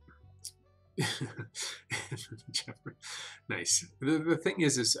nice. The thing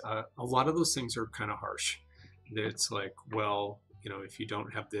is a lot of those things are kind of harsh. It's like, well, if you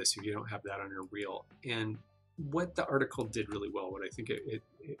don't have this, if you don't have that on your reel. And what the article did really well, what I think it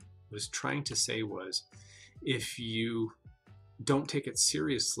was trying to say was, if you don't take it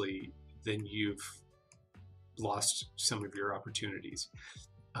seriously, then you've lost some of your opportunities.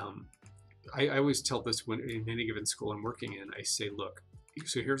 I always tell this when in any given school I'm working in, I say, look,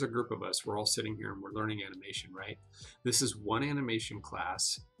 so here's a group of us, we're all sitting here and we're learning animation, right? This is one animation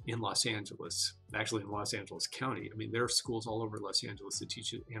class in Los Angeles, actually in Los Angeles County. I mean, there are schools all over Los Angeles that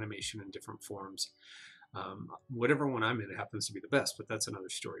teach animation in different forms. Whatever one I'm in, it happens to be the best, but that's another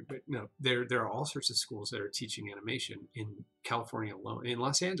story. But no, there are all sorts of schools that are teaching animation in California alone, in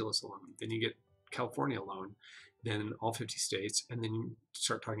Los Angeles alone. Then you get California alone, then all 50 states, and then you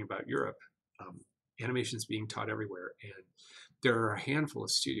start talking about Europe. Animation is being taught everywhere, and there are a handful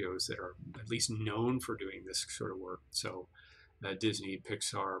of studios that are at least known for doing this sort of work. So Disney,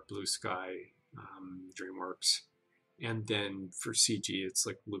 Pixar, Blue Sky, DreamWorks, and then for CG, it's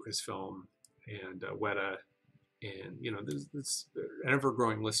like Lucasfilm and Weta, and there's this an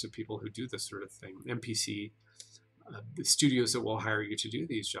ever-growing list of people who do this sort of thing. MPC, the studios that will hire you to do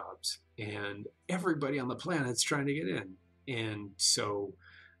these jobs, and everybody on the planet's trying to get in, and so.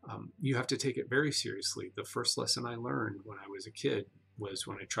 You have to take it very seriously. The first lesson I learned when I was a kid was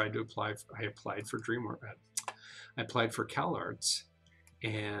when I tried to apply. I applied for DreamWorks. I applied for CalArts,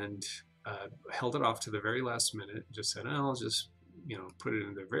 and held it off to the very last minute. Just said, I'll just put it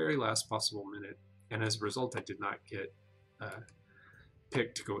in the very last possible minute. And as a result, I did not get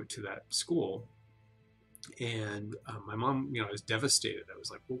picked to go to that school. And my mom, was devastated. I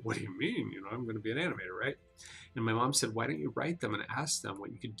was like, well, what do you mean? I'm going to be an animator, right? And my mom said, why don't you write them and ask them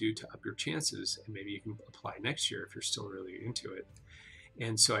what you could do to up your chances? And maybe you can apply next year if you're still really into it.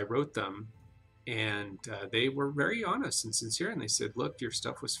 And so I wrote them, and they were very honest and sincere. And they said, look, your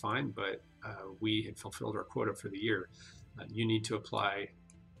stuff was fine, but we had fulfilled our quota for the year. You need to apply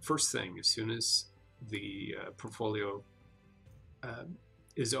first thing as soon as the portfolio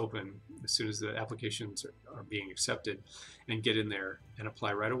is open, as soon as the applications are being accepted, and get in there and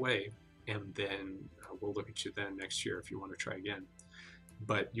apply right away. And then we'll look at you then next year if you want to try again.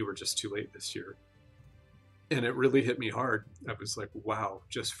 But you were just too late this year. And it really hit me hard. I was like, wow,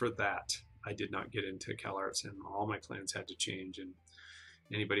 just for that, I did not get into CalArts, and all my plans had to change. And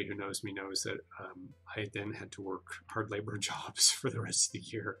anybody who knows me knows that I then had to work hard labor jobs for the rest of the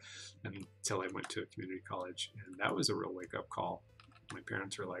year until I went to a community college. And that was a real wake-up call. My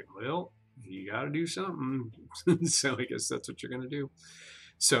parents were like, well, you got to do something. So I guess that's what you're going to do.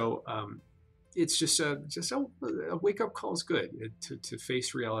 So it's just a wake-up call is good, to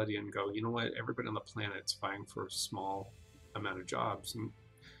face reality and go, you know what, everybody on the planet's vying for a small amount of jobs. And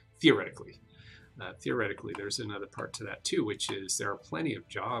theoretically, there's another part to that too, which is there are plenty of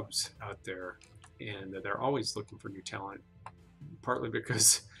jobs out there, and they're always looking for new talent, partly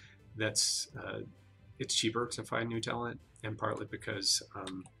because it's cheaper to find new talent, and partly because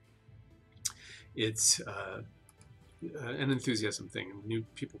it's an enthusiasm thing. New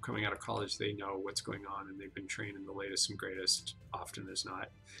people coming out of college, they know what's going on, and they've been trained in the latest and greatest often as not.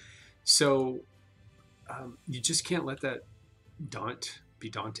 So you just can't let that be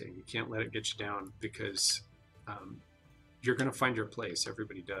daunting. You can't let it get you down, because you're going to find your place.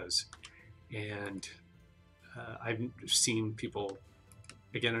 Everybody does. And I've seen people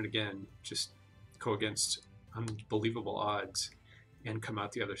again and again just go against unbelievable odds and come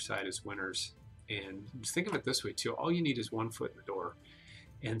out the other side as winners. And just think of it this way too, all you need is one foot in the door.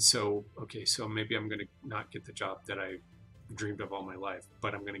 And so, okay, so maybe I'm going to not get the job that I dreamed of all my life,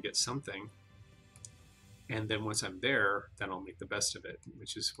 but I'm going to get something. And then once I'm there, then I'll make the best of it,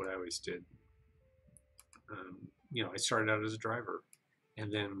 which is what I always did. You know, I started out as a driver,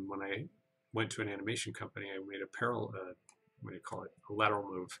 and then when I went to an animation company, I made what do you call it, a lateral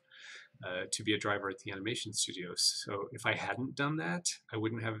move to be a driver at the animation studios. So if I hadn't done that, I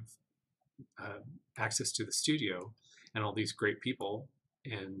wouldn't have access to the studio and all these great people,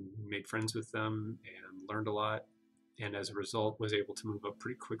 and made friends with them and learned a lot. And as a result, was able to move up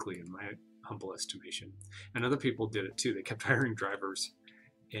pretty quickly in my humble estimation. And other people did it too. They kept hiring drivers,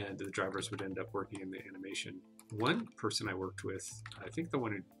 and the drivers would end up working in the animation. One person I worked with, I think the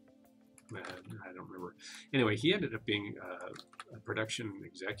one who, I don't remember. Anyway, he ended up being a production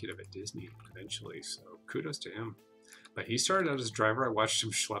executive at Disney eventually, so kudos to him. But he started out as a driver. I watched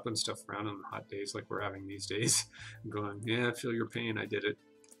him schlepping stuff around on hot days like we're having these days, going, yeah, I feel your pain, I did it.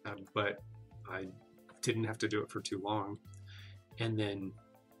 But I didn't have to do it for too long. And then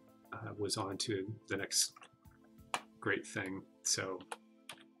was on to the next great thing. So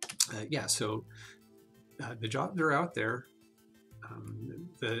yeah, so the jobs are out there.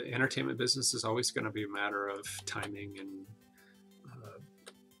 The entertainment business is always going to be a matter of timing and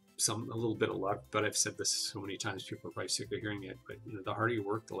a little bit of luck, but I've said this so many times, people are probably sick of hearing it, but you know, the harder you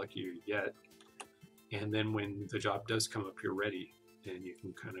work, the luckier you get. And then when the job does come up, you're ready, and you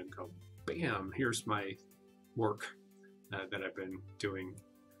can kind of go, bam, here's my work that I've been doing.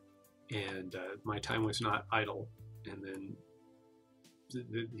 And my time was not idle. And then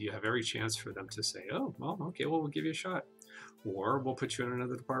you have every chance for them to say, oh, well, okay, well, we'll give you a shot. Or we'll put you in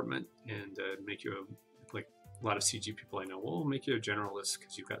another department and make you like a lot of CG people I know, we'll make you a generalist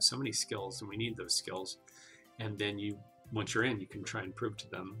because you've got so many skills and we need those skills. And then once you're in, you can try and prove to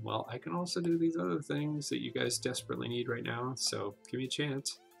them, well, I can also do these other things that you guys desperately need right now. So give me a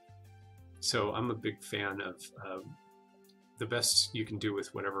chance. So I'm a big fan of the best you can do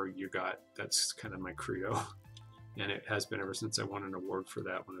with whatever you got. That's kind of my credo. And it has been ever since I won an award for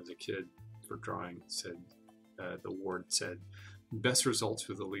that when I was a kid for drawing. The award said, best results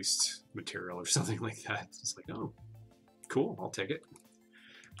with the least material or something like that. It's like, oh, cool, I'll take it.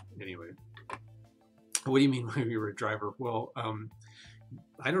 Anyway, what do you mean when you were a driver? Well,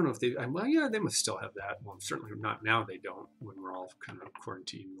 I don't know if well, yeah, they must still have that. Well, certainly not now, they don't, when we're all kind of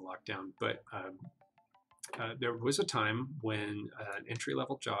quarantined and locked down. But there was a time when an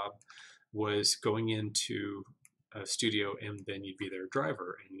entry-level job was going into a studio and then you'd be their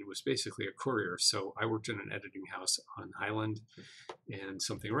driver, and it was basically a courier. So I worked in an editing house on Highland and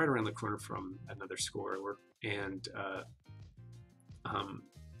something right around the corner from another school where I worked. And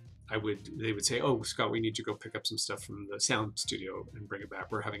they would say, oh, Scott, we need you to go pick up some stuff from the sound studio and bring it back.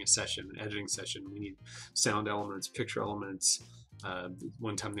 We're having a session, an editing session. We need sound elements, picture elements.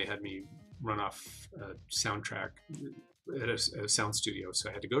 One time they had me run off a soundtrack at a sound studio. So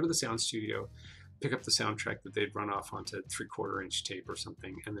I had to go to the sound studio, pick up the soundtrack that they'd run off onto 3/4 inch tape or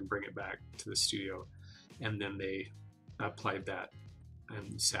something, and then bring it back to the studio. And then they applied that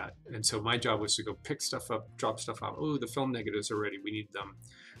and sat. And so my job was to go pick stuff up, drop stuff off. Oh, the film negatives are ready. We need them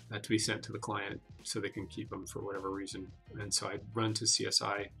to be sent to the client so they can keep them for whatever reason. And so I'd run to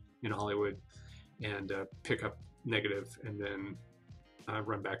CSI in Hollywood and pick up negative, and then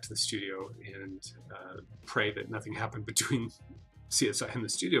run back to the studio and pray that nothing happened between CSI and the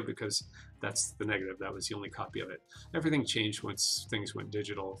studio, because that's the negative. That was the only copy of it. Everything changed once things went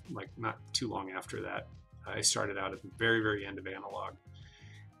digital, like not too long after that. I started out at the very, very end of analog,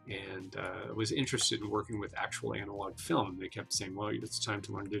 and was interested in working with actual analog film. They kept saying, well, it's time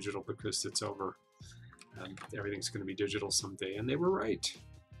to learn digital because it's over. Everything's going to be digital someday. And they were right.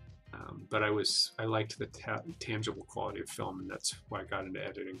 But I liked the tangible quality of film, and that's why I got into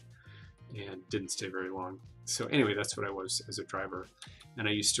editing and didn't stay very long. So anyway, that's what I was as a driver. And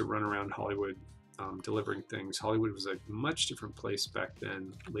I used to run around Hollywood delivering things. Hollywood was a much different place back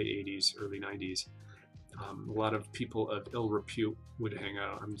then, late 80s, early 90s. A lot of people of ill repute would hang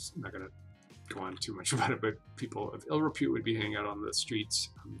out. I'm just not going to go on too much about it, but people of ill repute would be hanging out on the streets,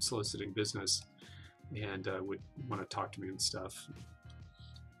 soliciting business, and would want to talk to me and stuff.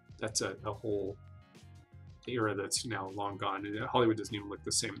 That's a whole era that's now long gone. And Hollywood doesn't even look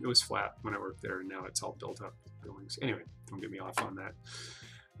the same. It was flat when I worked there, and now it's all built up buildings. Anyway, don't get me off on that.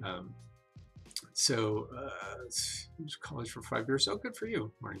 College for 5 years. Oh, good for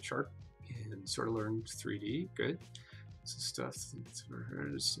you, Martin Sharp. And sort of learned 3D. Good. stuff that's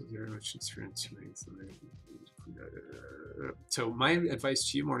very much experience. So my advice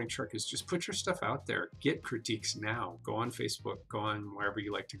to you, Morning Truck, is just put your stuff out there. Get critiques now. Go on Facebook, go on wherever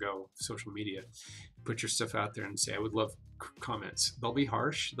you like to go, social media. Put your stuff out there and say, I would love comments. They'll be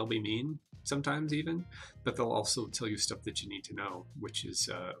harsh, they'll be mean sometimes even, but they'll also tell you stuff that you need to know, which is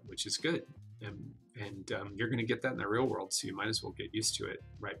good. And you're going to get that in the real world, so you might as well get used to it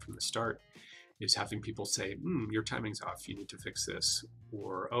right from the start. Is having people say, your timing's off, you need to fix this,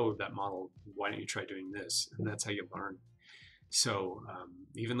 or oh, that model, why don't you try doing this? And that's how you learn. So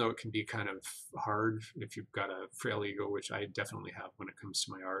even though it can be kind of hard if you've got a frail ego, which I definitely have when it comes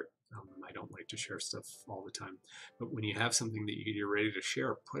to my art, I don't like to share stuff all the time. But when you have something that you're ready to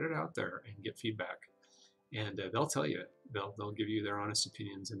share, put it out there and get feedback. And they'll tell you, they'll give you their honest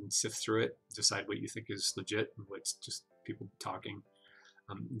opinions and sift through it, decide what you think is legit and what's just people talking.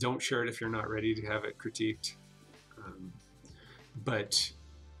 Don't share it if you're not ready to have it critiqued. But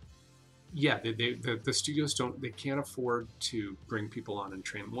yeah, the studios can't afford to bring people on and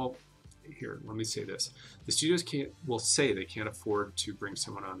train. Well, here, let me say this. The studios will say they can't afford to bring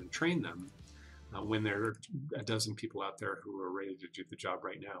someone on and train them when there are a dozen people out there who are ready to do the job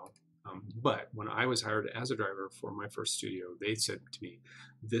right now. But when I was hired as a driver for my first studio, they said to me,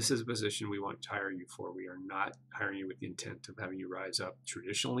 this is a position we want to hire you for. We are not hiring you with the intent of having you rise up.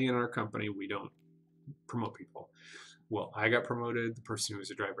 Traditionally in our company, we don't promote people. Well, I got promoted. The person who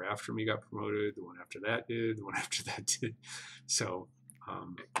was a driver after me got promoted. The one after that did. The one after that did. So,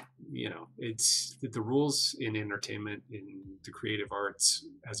 you know, it's the rules in entertainment, in the creative arts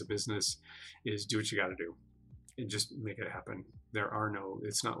as a business, is do what you got to do and just make it happen. There are no,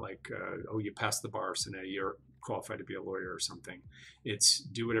 it's not like, oh, you passed the bar, so now you're qualified to be a lawyer or something. It's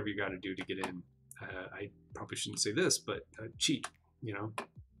do whatever you got to do to get in. I probably shouldn't say this, but cheat, you know,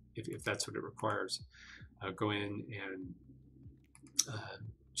 if that's what it requires. Go in and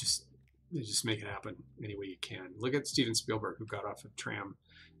just make it happen any way you can. Look at Steven Spielberg, who got off a tram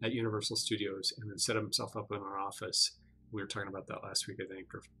at Universal Studios and then set himself up in an office. We were talking about that last week, I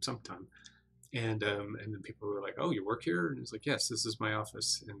think, or sometime. And then people were like, oh, you work here? And he's like, yes, this is my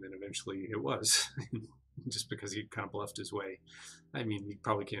office. And then eventually it was, just because he kind of bluffed his way. I mean, you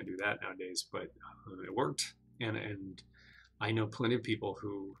probably can't do that nowadays, but it worked. And I know plenty of people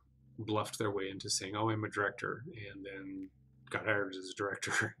who bluffed their way into saying, oh, I'm a director, and then got hired as a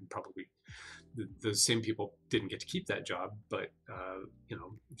director. And probably the same people didn't get to keep that job. But, you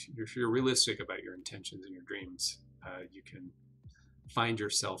know, if you're realistic about your intentions and your dreams, you can find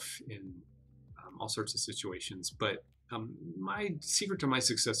yourself in all sorts of situations. But my secret to my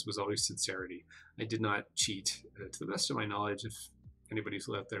success was always sincerity. I did not cheat. To the best of my knowledge, if anybody's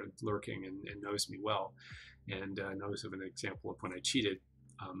out there lurking and knows me well and knows of an example of when I cheated,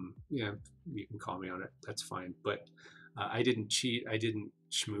 yeah, you can call me on it. That's fine. But I didn't cheat. I didn't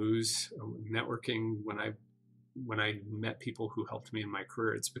schmooze. Networking, when I met people who helped me in my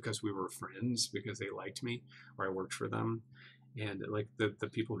career, it's because we were friends, because they liked me or I worked for them. And like the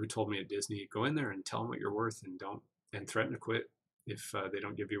people who told me at Disney, go in there and tell them what you're worth, and threaten to quit if they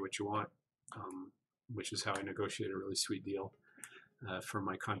don't give you what you want, which is how I negotiated a really sweet deal for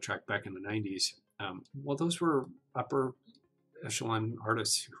my contract back in the 90s. Well, those were upper echelon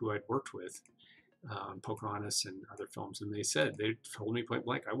artists who I'd worked with on Pocahontas and other films, and they told me point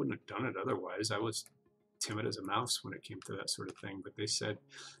blank, I wouldn't have done it otherwise. I was timid as a mouse when it came to that sort of thing, but they said,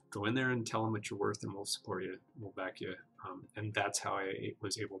 go in there and tell them what you're worth, and we'll support you, we'll back you. And that's how I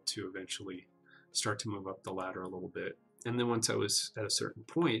was able to eventually start to move up the ladder a little bit. And then once I was at a certain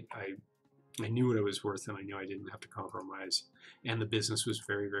point, I knew what I was worth, and I knew I didn't have to compromise. And the business was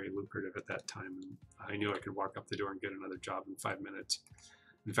very, very lucrative at that time. And I knew I could walk up the door and get another job in 5 minutes.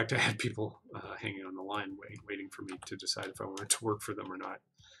 In fact, I had people hanging on the line waiting for me to decide if I wanted to work for them or not.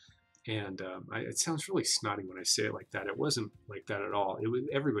 And it sounds really snotty when I say it like that. It wasn't like that at all.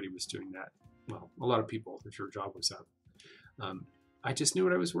 Everybody was doing that. Well, a lot of people, if your job was up. I just knew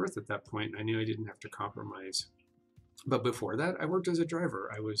what I was worth at that point. I knew I didn't have to compromise. But before that, I worked as a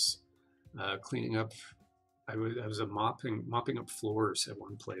driver. I was cleaning up. I was mopping up floors at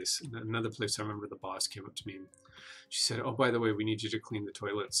one place. Another place, I remember the boss came up to me and she said, oh, by the way, we need you to clean the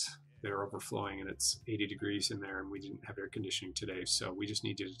toilets. They're overflowing and it's 80 degrees in there and we didn't have air conditioning today, so we just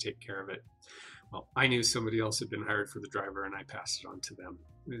need you to take care of it. Well, I knew somebody else had been hired for the driver and I passed it on to them.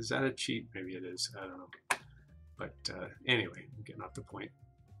 Is that a cheat? Maybe it is. I don't know. But anyway, I'm getting off the point.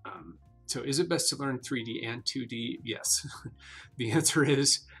 So is it best to learn 3D and 2D? Yes. The answer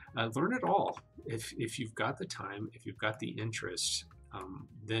is learn it all. If you've got the time, if you've got the interest,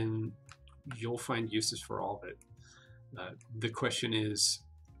 then you'll find uses for all of it. The question is,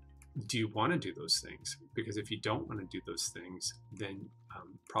 do you want to do those things? Because if you don't want to do those things, then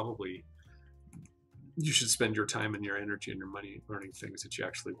probably you should spend your time and your energy and your money learning things that you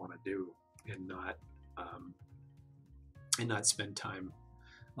actually want to do, and not spend time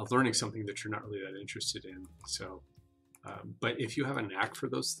learning something that you're not really that interested in. So, but if you have a knack for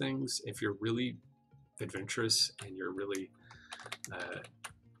those things, if you're really adventurous and you're really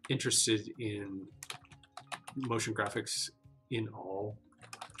interested in motion graphics in all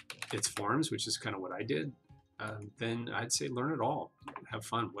its forms, which is kind of what I did, then I'd say learn it all. Have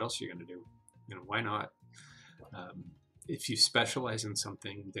fun. What else are you going to do? You know, why not? If you specialize in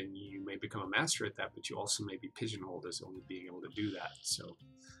something, then you may become a master at that, but you also may be pigeonholed as only being able to do that. So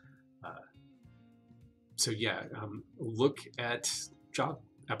yeah, look at job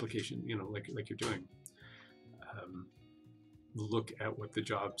application, you know, like you're doing. Look at what the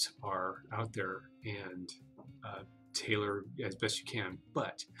jobs are out there and tailor as best you can.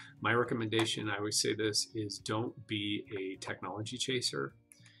 But my recommendation, I always say this, is don't be a technology chaser,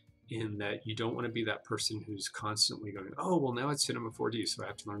 in that you don't want to be that person who's constantly going, oh, well, now it's Cinema 4D, so I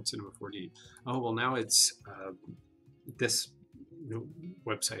have to learn Cinema 4D. Oh, well, now it's this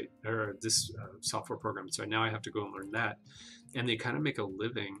website or this software program, so now I have to go and learn that. And they kind of make a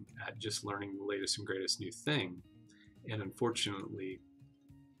living at just learning the latest and greatest new thing, and unfortunately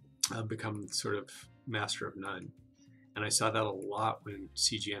become sort of master of none. And I saw that a lot when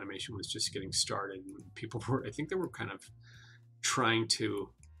CG animation was just getting started. People were, I think they were kind of trying to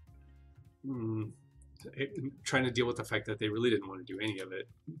deal with the fact that they really didn't want to do any of it.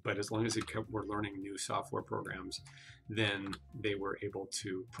 But as long as they were learning new software programs, then they were able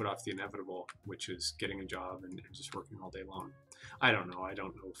to put off the inevitable, which is getting a job and just working all day long. I don't know. I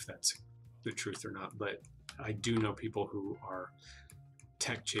don't know if that's the truth or not, but I do know people who are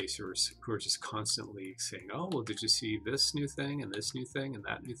tech chasers who are just constantly saying, oh, well, did you see this new thing and this new thing and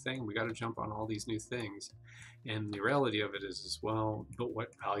that new thing? And we got to jump on all these new things. And the reality of it is as well, but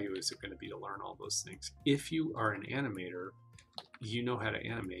what value is it going to be to learn all those things? If you are an animator, you know how to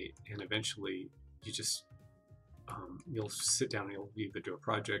animate, and eventually you just, you'll sit down and you'll either do a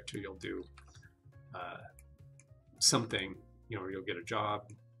project or you'll do something, you know, or you'll get a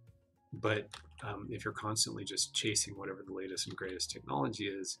job. But if you're constantly just chasing whatever the latest and greatest technology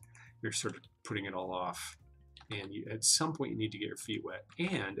is, you're sort of putting it all off. And at some point, you need to get your feet wet.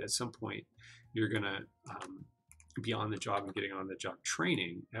 And at some point, you're going to be on the job and getting on the job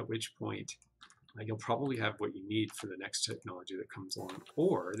training, at which point you'll probably have what you need for the next technology that comes along,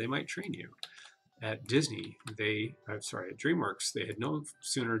 or they might train you. At Disney, at DreamWorks, they had no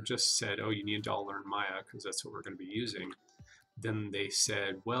sooner just said, oh, you need to all learn Maya because that's what we're going to be using. Then they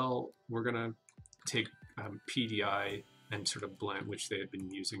said, well, we're going to take PDI and sort of blend, which they had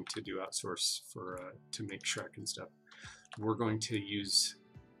been using to do outsource for to make Shrek and stuff. We're going to use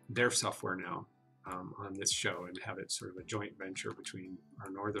their software now on this show and have it sort of a joint venture between our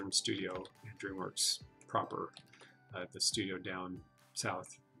northern studio and DreamWorks proper, the studio down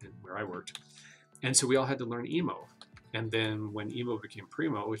south where I worked. And so we all had to learn Emo. And then when Emo became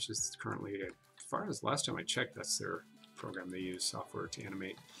Primo, which is currently, as far as last time I checked, that's their program they use, software to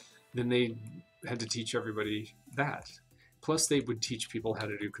animate, then they had to teach everybody that. Plus they would teach people how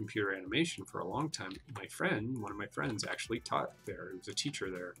to do computer animation for a long time. One of my friends actually taught there. He was a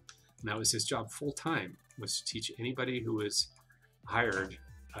teacher there, and that was his job full time, was to teach anybody who was hired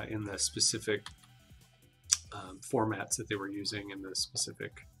in the specific formats that they were using and the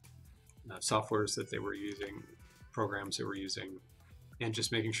specific softwares that they were using, programs they were using, and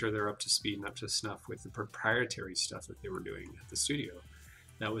just making sure they're up to speed and up to snuff with the proprietary stuff that they were doing at the studio.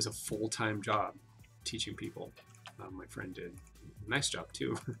 That was a full-time job, teaching people. My friend did a nice job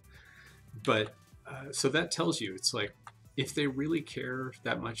too. But so that tells you, it's like, if they really care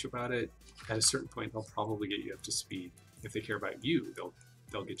that much about it, at a certain point, they'll probably get you up to speed. If they care about you,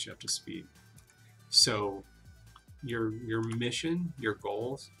 they'll get you up to speed. So your mission, your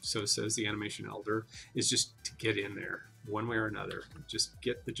goal, so says the animation elder, is just to get in there one way or another. Just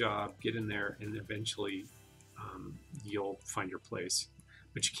get the job, get in there, and eventually you'll find your place.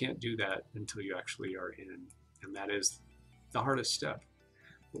 But you can't do that until you actually are in, and that is the hardest step.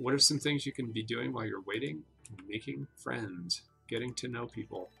 But what are some things you can be doing while you're waiting? Making friends, getting to know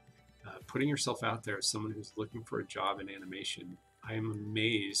people, putting yourself out there as someone who's looking for a job in animation. I am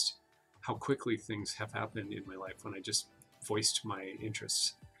amazed how quickly things have happened in my life when I just voiced my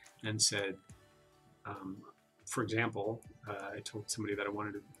interests and said, for example, I told somebody that I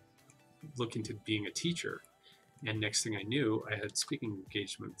wanted to look into being a teacher, and next thing I knew, I had speaking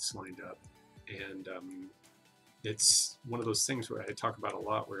engagements lined up. And it's one of those things where I talk about a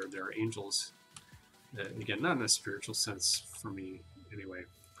lot, where there are angels, again, not in a spiritual sense for me anyway,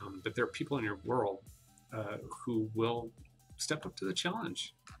 but there are people in your world who will step up to the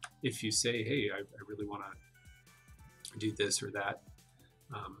challenge. If you say, hey, I really want to do this or that,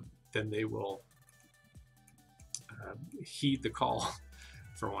 then they will heed the call,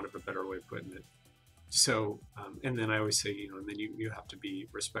 for want of a better way of putting it. So, and then I always say, and then you have to be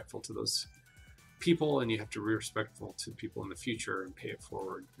respectful to those people, and you have to be respectful to people in the future and pay it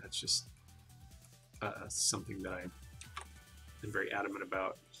forward. That's just something that I am very adamant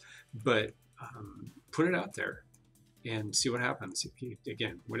about. But put it out there and see what happens.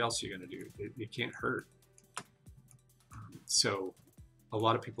 Again, what else are you going to do? It can't hurt. So a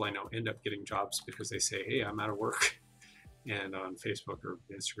lot of people I know end up getting jobs because they say, hey, I'm out of work. And on Facebook or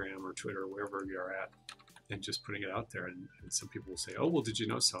Instagram or Twitter or wherever you are at, and just putting it out there. And some people will say, oh, well, did you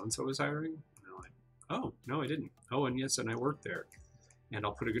know so-and-so was hiring? And they're like, oh, no, I didn't. Oh, and yes, and I work there. And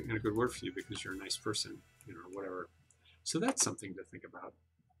I'll put in a good word for you because you're a nice person, or whatever. So that's something to think about.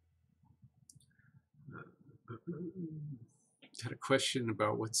 Had a question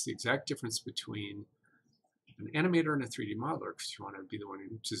about what's the exact difference between an animator and a 3D modeler, because you want to be the one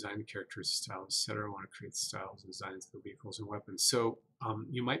who design the characters, styles, etc. Want to create the styles and designs of the vehicles and weapons. So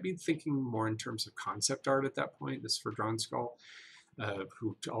you might be thinking more in terms of concept art at that point. This is for Drawn Skull,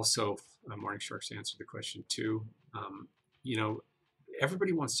 who also Morning Sharks answered the question too.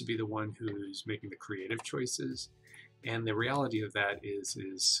 Everybody wants to be the one who's making the creative choices, and the reality of that is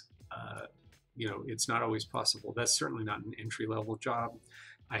it's not always possible. That's certainly not an entry-level job.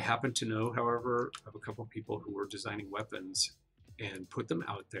 I happen to know, however, of a couple of people who were designing weapons and put them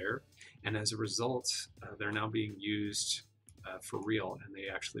out there, and as a result, they're now being used for real, and they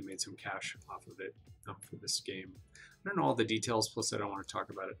actually made some cash off of it for this game. I don't know all the details, plus I don't want to talk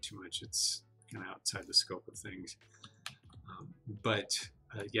about it too much. It's kind of outside the scope of things.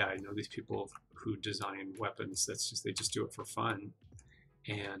 Yeah, I know these people who design weapons. They just do it for fun,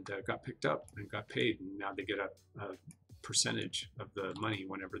 and got picked up and got paid, and now they get a percentage of the money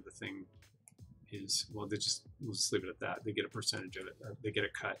whenever the thing is, we'll just leave it at that. They get a percentage of it. They get a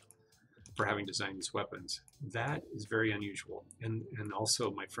cut for having designed these weapons. That is very unusual. And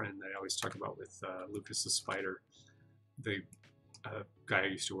also my friend that I always talk about with Lucas the Spider, the guy I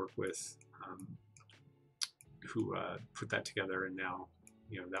used to work with, who put that together, and now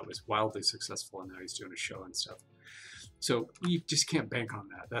that was wildly successful, and now he's doing a show and stuff. So you just can't bank on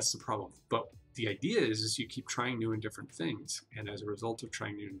that. That's the problem. But the idea is you keep trying new and different things, and as a result of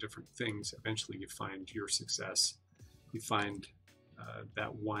trying new and different things, eventually you find your success. You find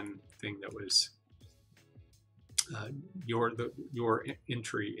that one thing that was your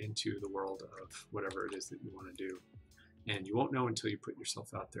entry into the world of whatever it is that you want to do. And you won't know until you put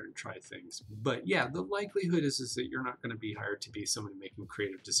yourself out there and try things. But yeah, the likelihood is that you're not going to be hired to be someone making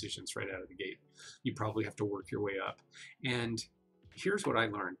creative decisions right out of the gate. You probably have to work your way up. And here's what I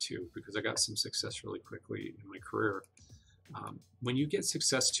learned too, because I got some success really quickly in my career. When you get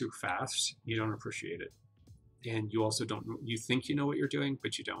success too fast, you don't appreciate it. And you also don't, you think you know what you're doing,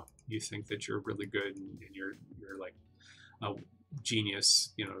 but you don't. You think that you're really good and you're like a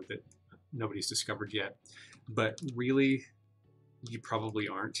genius, that nobody's discovered yet. But really, you probably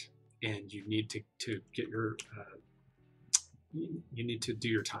aren't, and you need to get your, you need to do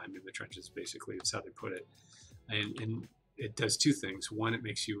your time in the trenches, basically, is how they put it. And it does two things. One, it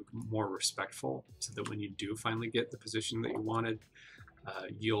makes you more respectful, so that when you do finally get the position that you wanted,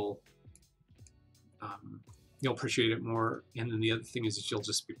 you'll appreciate it more. And then the other thing is that you'll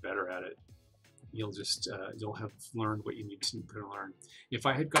just be better at it. You'll just you'll have learned what you need to learn. If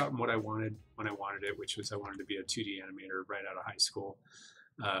I had gotten what I wanted when I wanted it, which was I wanted to be a 2D animator right out of high school,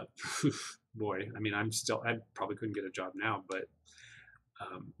 boy, I mean, I probably couldn't get a job now, but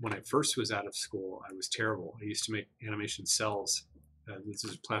when I first was out of school, I was terrible. I used to make animation cells. This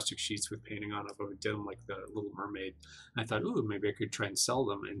is plastic sheets with painting on them. I did them like the Little Mermaid. I thought, ooh, maybe I could try and sell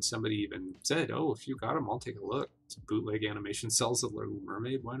them. And somebody even said, oh, if you got them, I'll take a look. It's bootleg animation cells of Little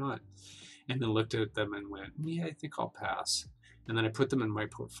Mermaid. Why not? And then looked at them and went, yeah, I think I'll pass. And then I put them in my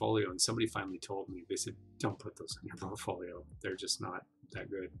portfolio, and somebody finally told me, they said, don't put those in your portfolio. They're just not that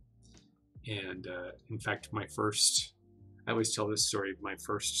good. And in fact, I always tell this story, my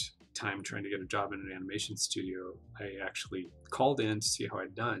first time trying to get a job in an animation studio, I actually called in to see how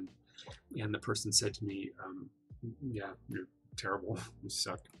I'd done. And the person said to me, yeah, you're terrible. You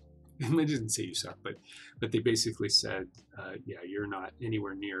suck. And they didn't say you suck, but they basically said, yeah, you're not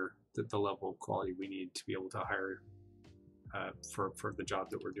anywhere near the level of quality we need to be able to hire for the job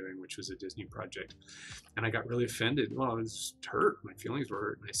that we're doing, which was a Disney project. And I got really offended. Well, I was hurt. My feelings were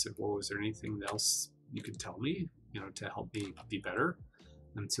hurt. And I said, well, is there anything else you could tell me, to help me be better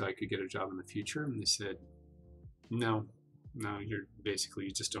and so I could get a job in the future? And they said, no, no, you're basically,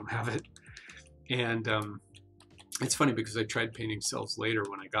 you just don't have it. And it's funny because I tried painting cells later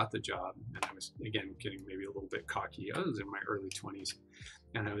when I got the job, and I was, again, getting maybe a little bit cocky. I was in my early 20s,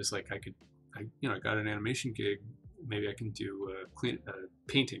 and I was like, I got an animation gig. Maybe I can do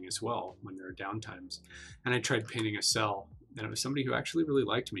painting as well when there are downtimes. And I tried painting a cell, and it was somebody who actually really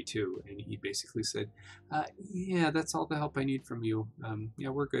liked me too. And he basically said, yeah, that's all the help I need from you. Yeah,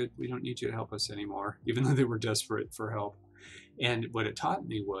 we're good. We don't need you to help us anymore, even though they were desperate for help. And what it taught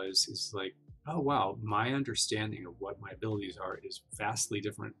me is like, oh wow, my understanding of what my abilities are is vastly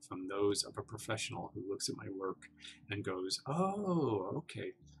different from those of a professional who looks at my work and goes, oh,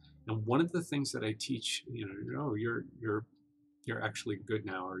 okay. And one of the things that I teach, oh, you're actually good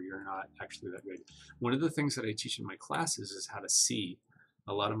now, or you're not actually that good. One of the things that I teach in my classes is how to see.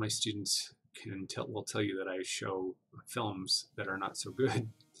 A lot of my students will tell you that I show films that are not so good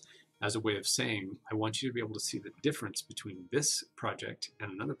as a way of saying, I want you to be able to see the difference between this project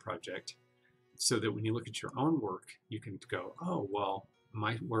and another project, so that when you look at your own work, you can go, oh, well,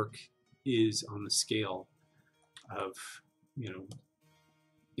 my work is on the scale of,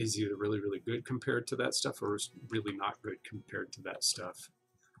 is either really, really good compared to that stuff, or is really not good compared to that stuff.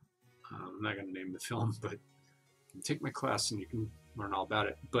 I'm not going to name the film, but you can take my class and you can learn all about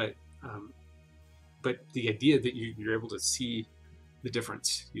it. But the idea that you're able to see the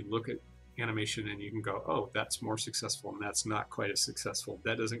difference, you look at animation and you can go, oh, that's more successful and that's not quite as successful.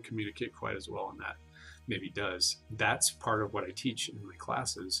 That doesn't communicate quite as well, and that maybe does. That's part of what I teach in my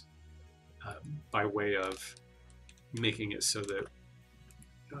classes, by way of making it so that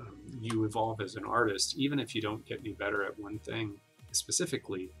you evolve as an artist, even if you don't get any better at one thing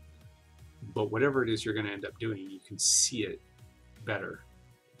specifically, but whatever it is you're going to end up doing, you can see it better.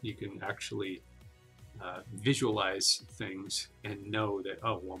 You can actually visualize things and know that,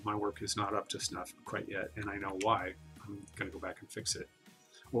 oh, well, my work is not up to snuff quite yet, and I know why. I'm going to go back and fix it.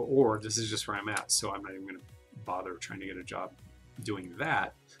 Or this is just where I'm at, so I'm not even going to bother trying to get a job doing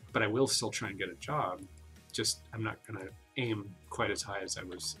that, but I will still try and get a job, just I'm not going to aim quite as high as I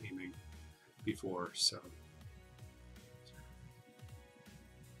was aiming before. So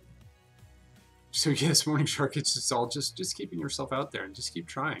yes, Morning Shark, it's all just keeping yourself out there and just keep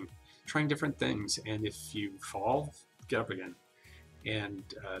trying different things, and if you fall, get up again. And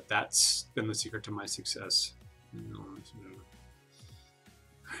that's been the secret to my success.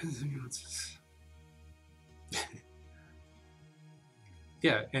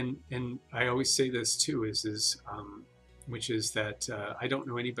 Yeah, and I always say this too, which is that I don't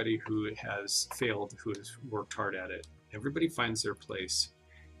know anybody who has failed who has worked hard at it. Everybody finds their place,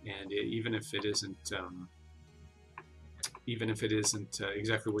 and even if it isn't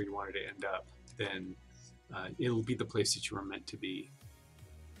exactly where you wanted to end up, then it'll be the place that you were meant to be.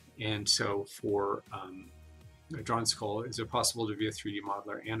 And so for a drawn skull, is it possible to be a 3D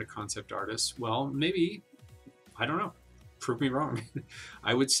modeler and a concept artist? Well, maybe, I don't know. Prove me wrong.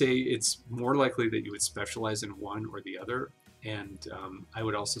 I would say it's more likely that you would specialize in one or the other. And I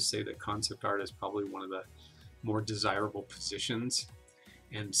would also say that concept art is probably one of the more desirable positions.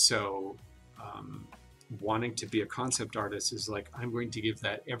 And so wanting to be a concept artist is like, I'm going to give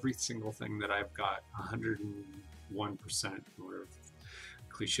that every single thing that I've got 101%, or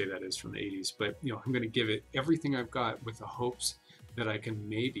cliche that is from the 80s, but I'm going to give it everything I've got with the hopes that I can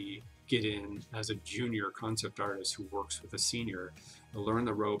maybe get in as a junior concept artist who works with a senior, learn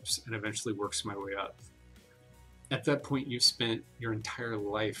the ropes, and eventually works my way up. At that point, you've spent your entire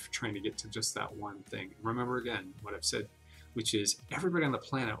life trying to get to just that one thing. Remember again what I've said, which is everybody on the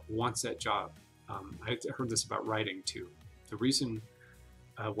planet wants that job. I heard this about writing too. The reason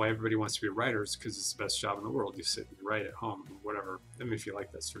why everybody wants to be a writer is because it's the best job in the world. You sit and you write at home, or whatever. I mean, if you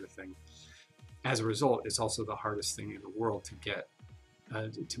like that sort of thing. As a result, it's also the hardest thing in the world to get,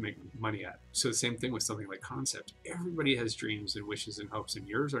 to make money at. So the same thing with something like concept. Everybody has dreams and wishes and hopes, and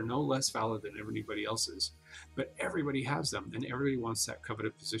yours are no less valid than anybody else's. But everybody has them, and everybody wants that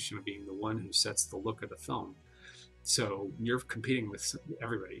coveted position of being the one who sets the look of the film. So you're competing with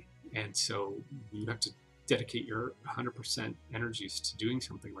everybody. And so you have to dedicate your 100% energies to doing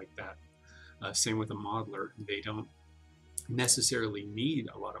something like that. Same with a modeler. They don't necessarily need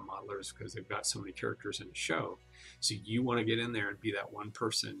a lot of modelers because they've got so many characters in a show. So you want to get in there and be that one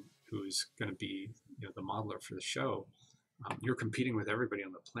person who's going to be the modeler for the show. You're competing with everybody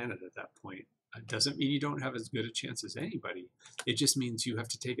on the planet at that point. It doesn't mean you don't have as good a chance as anybody. It just means you have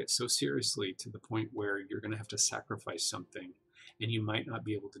to take it so seriously to the point where you're going to have to sacrifice something, and you might not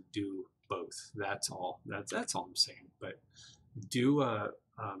be able to do both. That's all. That's all I'm saying. But do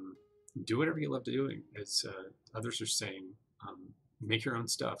whatever you love doing. As others are saying, make your own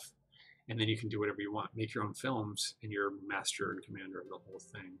stuff. and then you can do whatever you want. Make your own films, and you're master and commander of the whole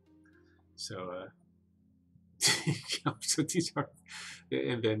thing. So, so these are,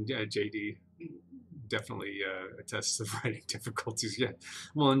 and then JD definitely attests to writing difficulties. Yeah,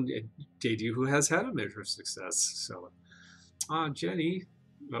 well, and JD, who has had a measure of success. So, Jenny,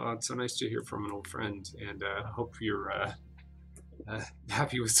 it's so nice to hear from an old friend, and hope you're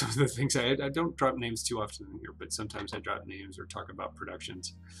happy with some of the things. I don't drop names too often in here, but sometimes I drop names or talk about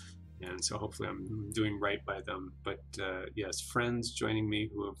productions. And so hopefully I'm doing right by them. But yes, friends joining me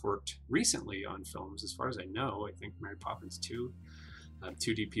who have worked recently on films, as far as I know. I think Mary Poppins 2,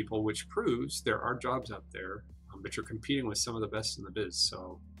 2D people, which proves there are jobs out there, but you're competing with some of the best in the biz.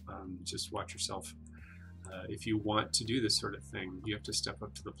 So just watch yourself. If you want to do this sort of thing, you have to step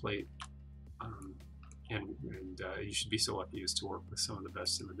up to the plate. And you should be so lucky as to work with some of the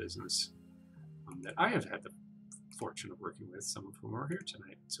best in the business that I have had the fortune of working with, some of whom are here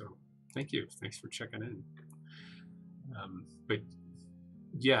tonight. So thank you. Thanks for checking in. But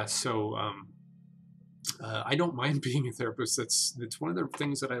yeah, so I don't mind being a therapist. That's one of the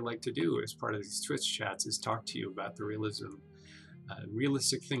things that I like to do as part of these Twitch chats, is talk to you about the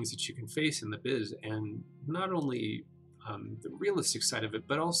realistic things that you can face in the biz, and not only the realistic side of it,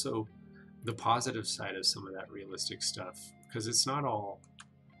 but also the positive side of some of that realistic stuff, because it's not all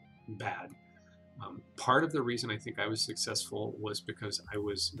bad. Part of the reason I think I was successful was because I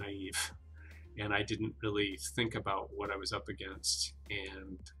was naive and I didn't really think about what I was up against.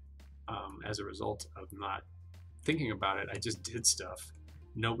 And as a result of not thinking about it, I just did stuff.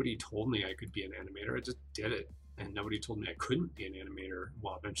 Nobody told me I could be an animator. I just did it. And nobody told me I couldn't be an animator.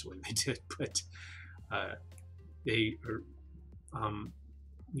 Well, eventually they did, but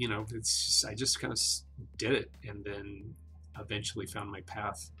you know, it's just, I just kind of did it, and then eventually found my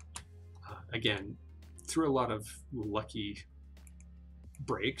path. Again, through a lot of lucky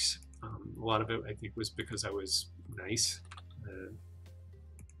breaks. A lot of it, I think, was because I was nice.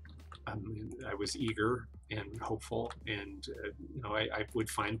 I was eager and hopeful, and you know, I would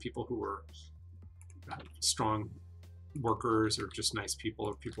find people who were strong workers or just nice people,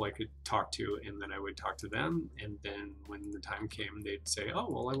 or people I could talk to, and then I would talk to them, and then when the time came, they'd say, oh,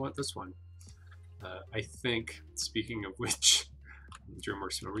 well, I want this one. I think, speaking of which,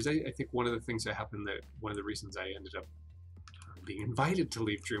 DreamWorks memories, I think one of the things that happened, that one of the reasons I ended up being invited to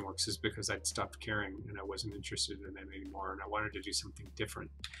leave DreamWorks, is because I'd stopped caring and I wasn't interested in it anymore, and I wanted to do something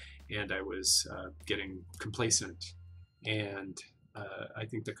different, and I was getting complacent, and I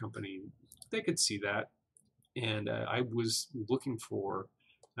think the company, they could see that. And I was looking for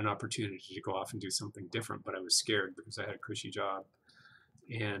an opportunity to go off and do something different, but I was scared because I had a cushy job.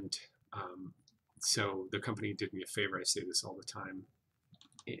 And so the company did me a favor. I say this all the time,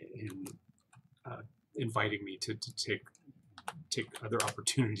 in inviting me to take other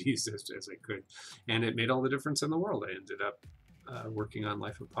opportunities as I could. And it made all the difference in the world. I ended up working on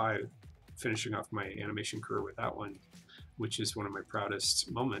Life of Pi, finishing off my animation career with that one, which is one of my proudest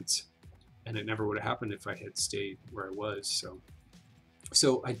moments. And it never would have happened if I had stayed where I was.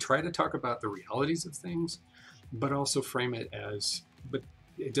 So I try to talk about the realities of things, but also frame it as, but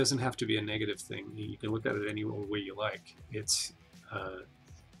it doesn't have to be a negative thing. You can look at it any way you like. It's a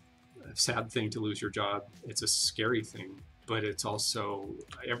sad thing to lose your job. It's a scary thing, but it's also,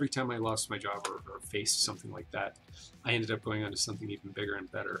 every time I lost my job or faced something like that, I ended up going on to something even bigger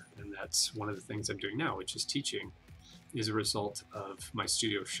and better. And that's one of the things I'm doing now, which is teaching, is a result of my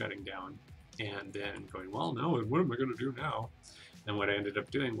studio shutting down and then going, well, no, what am I going to do now? And what I ended up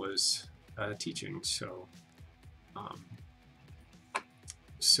doing was teaching. So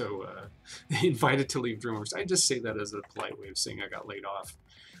invited to leave DreamWorks. I just say that as a polite way of saying I got laid off.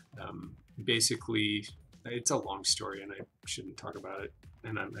 Basically, it's a long story and I shouldn't talk about it.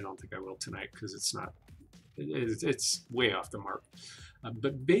 And I don't think I will tonight, because it's not, it's way off the mark.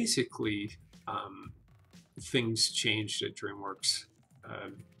 But basically, things changed at DreamWorks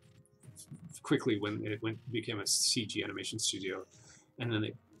quickly when it became a CG animation studio, and then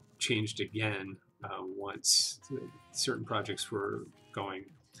it changed again once certain projects were going.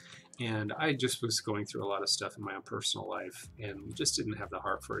 And I just was going through a lot of stuff in my own personal life and just didn't have the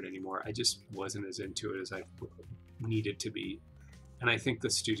heart for it anymore. I just wasn't as into it as I needed to be. And I think the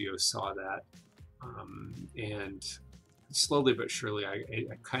studio saw that. And slowly but surely, I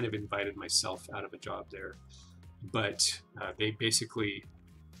kind of invited myself out of a job there. But they basically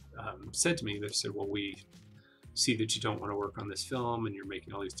said to me, they said, well, we see that you don't want to work on this film and you're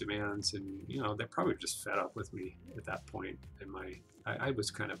making all these demands. And, you know, they're probably just fed up with me at that point. And I was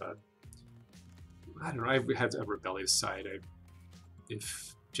kind of I don't know, I had a rebellious side.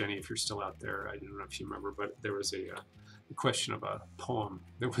 Jenny, if you're still out there, I don't know if you remember, but there was question of a poem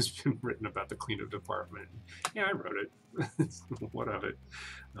that was been written about the cleanup department. Yeah, I wrote it. What of it?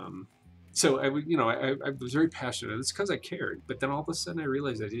 So I would, I was very passionate. It's because I cared, but then all of a sudden I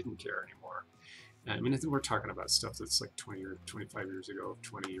realized I didn't care anymore. I mean, we're talking about stuff that's like 20 or 25 years ago,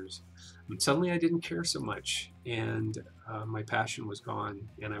 20 years. And suddenly I didn't care so much, and my passion was gone,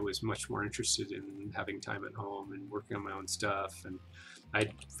 and I was much more interested in having time at home and working on my own stuff. And I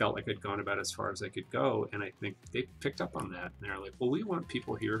felt like I'd gone about as far as I could go, and I think they picked up on that. And they're like, well, we want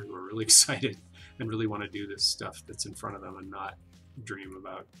people here who are really excited and really want to do this stuff that's in front of them and not dream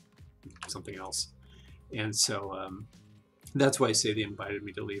about something else. And so that's why I say they invited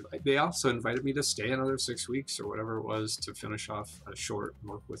me to leave. They also invited me to stay another 6 weeks or whatever it was to finish off a short and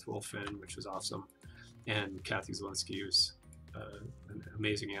work with Will Finn, which was awesome. And Kathy Zielinski, who's an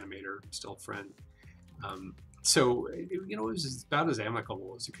amazing animator, still a friend. So, it was about as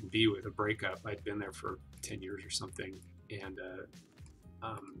amicable as it can be with a breakup. I'd been there for 10 years or something. And,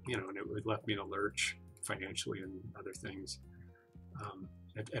 and it left me in a lurch financially and other things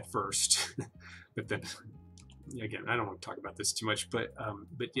at first. But then, again, I don't want to talk about this too much, but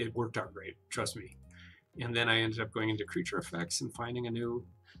it worked out great, trust me. And then I ended up going into creature effects and finding a new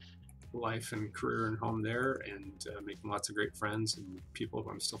life and career and home there, and making lots of great friends and people who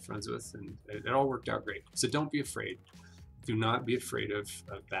I'm still friends with, and it all worked out great. So don't be afraid. Do not be afraid of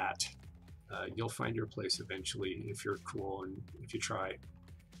that. You'll find your place eventually if you're cool and if you try.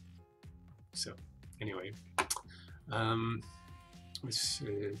 So anyway, let's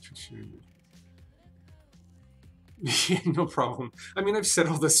see. No problem. I mean, I've said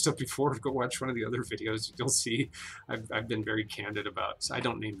all this stuff before. Go watch one of the other videos. You'll see I've been very candid about. So I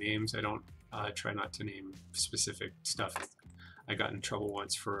don't name names. I don't try not to name specific stuff. I got in trouble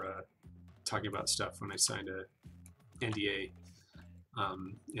once for talking about stuff when I signed a NDA,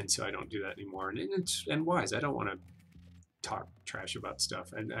 and so I don't do that anymore. And wise. I don't want to talk trash about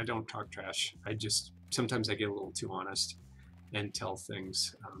stuff. And I don't talk trash. Sometimes I get a little too honest and tell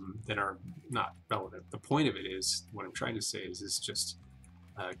things that are not relevant. The point of it is, what I'm trying to say is just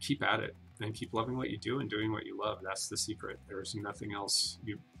keep at it and keep loving what you do and doing what you love. That's the secret. There's nothing else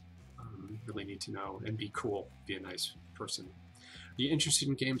you really need to know. And be cool, be a nice person. Are you interested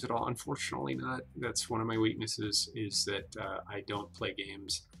in games at all? Unfortunately not. That's one of my weaknesses, is that I don't play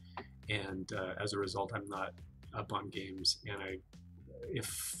games. And as a result, I'm not up on games. And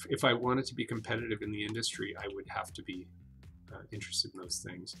if I wanted to be competitive in the industry, I would have to be interested in those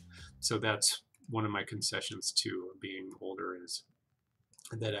things. So that's one of my concessions to being older, is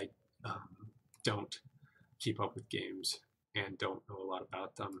that I don't keep up with games and don't know a lot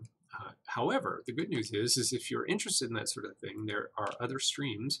about them. However, the good news is if you're interested in that sort of thing, there are other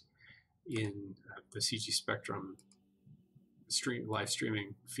streams in the CG Spectrum live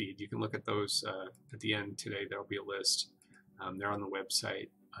streaming feed. You can look at those at the end today. There'll be a list. They're on the website.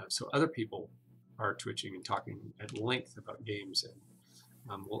 So other people are twitching and talking at length about games,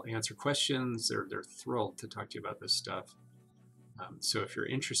 and we'll answer questions. They're thrilled to talk to you about this stuff. So if you're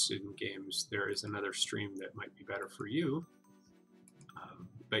interested in games, there is another stream that might be better for you.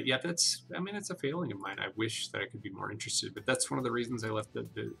 But yeah, it's a failing of mine. I wish that I could be more interested, but that's one of the reasons I left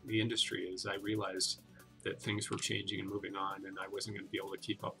the industry, is I realized that things were changing and moving on, and I wasn't going to be able to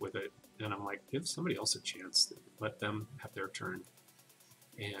keep up with it. And I'm like, give somebody else a chance. Let them have their turn.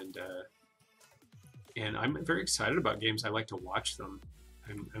 And I'm very excited about games. I like to watch them,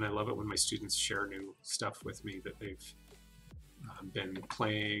 and I love it when my students share new stuff with me that they've been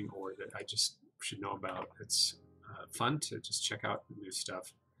playing or that I just should know about. It's fun to just check out new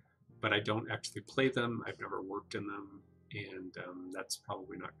stuff, but I don't actually play them. I've never worked in them, and that's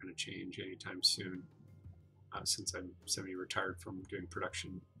probably not going to change anytime soon, since I'm semi-retired from doing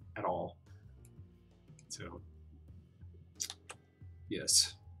production at all. So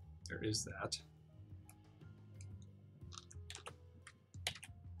yes, there is that.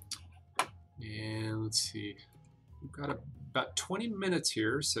 And let's see, we've got about 20 minutes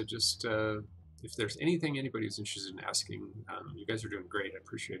here, so just if there's anything anybody's interested in asking, you guys are doing great. I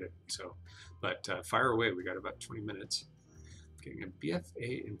appreciate it. So, but fire away. We got about 20 minutes. Getting a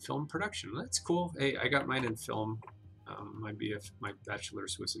BFA in film production. That's cool. Hey, I got mine in film. My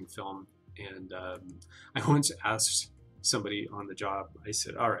bachelor's was in film, and I once asked somebody on the job. I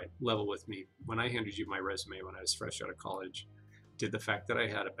said, "All right, level with me. When I handed you my resume when I was fresh out of college, did the fact that I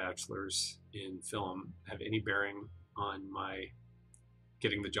had a bachelor's in film have any bearing on my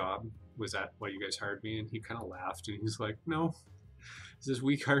getting the job? Was that why you guys hired me?" And he kind of laughed, and he's like, "No." He says,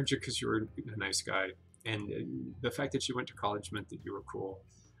 "We hired you because you were a nice guy. And the fact that you went to college meant that you were cool,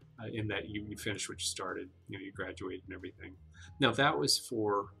 in that you finished what you started. You graduated and everything." Now, that was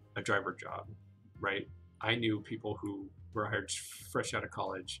for a driver job, right? I knew people who were hired fresh out of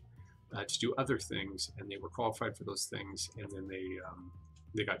college to do other things, and they were qualified for those things, and then they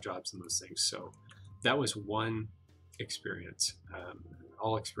got jobs in those things. So that was one experience.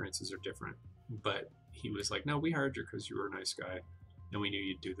 All experiences are different, but he was like, no, we hired you because you were a nice guy and we knew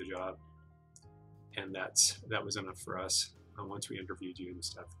you'd do the job, and that was enough for us once we interviewed you and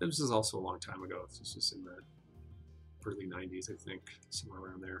stuff. This was also a long time ago. This was in the early 90s, I think, somewhere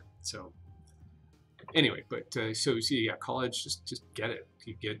around there. So anyway, but so yeah, college, just get it.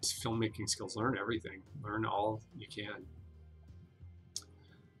 You get filmmaking skills, learn everything, learn all you can.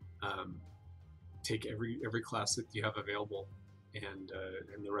 Take every class that you have available, and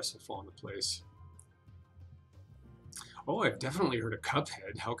the rest will fall into place. Oh, I've definitely heard of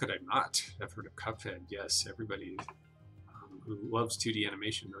Cuphead. How could I not? I've heard of Cuphead. Yes, everybody who loves 2D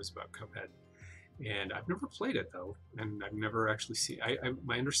animation knows about Cuphead. And I've never played it though, and I've never actually seen.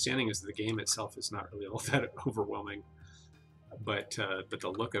 My understanding is the game itself is not really all that overwhelming, but the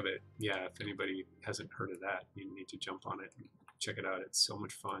look of it, yeah. If anybody hasn't heard of that, you need to jump on it and check it out. It's so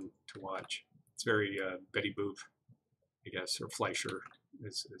much fun to watch. It's very Betty Boop, I guess, or Fleischer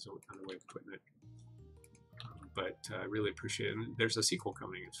is another way of putting it. But I really appreciate it. And there's a sequel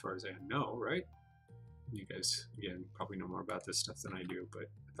coming, as far as I know, right? You guys, again, probably know more about this stuff than I do, but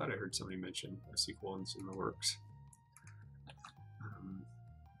I thought I heard somebody mention a sequel is in the works.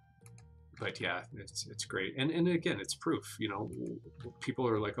 But yeah, it's great. And again, it's proof. You know, people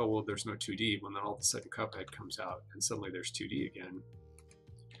are like, oh, well, there's no 2D. When then all of a sudden Cuphead comes out, and suddenly there's 2D again.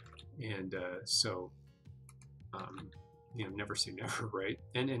 And so, you know, never say never, right?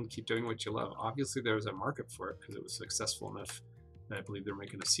 And keep doing what you love. Obviously, there was a market for it because it was successful enough that I believe they're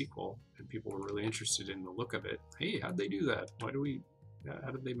making a sequel, and people were really interested in the look of it. Hey, how'd they do that?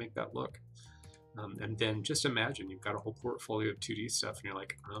 How did they make that look? And then just imagine you've got a whole portfolio of 2D stuff, and you're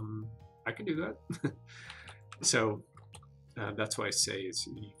like, I can do that. So that's why I say is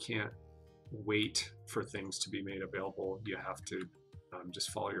you can't wait for things to be made available. You have to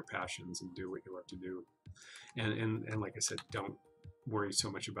just follow your passions and do what you love to do. And like I said, don't worry so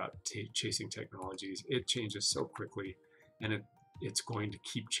much about chasing technologies. It changes so quickly, and it's going to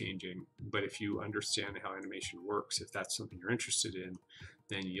keep changing. But if you understand how animation works, if that's something you're interested in,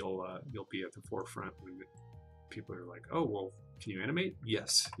 then you'll be at the forefront when people are like, oh, well, can you animate?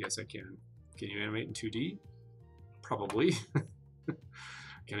 Yes, I can. Can you animate in 2D? Probably.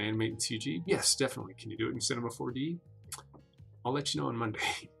 Can I animate in CG? Yes, definitely. Can you do it in Cinema 4D? I'll let you know on Monday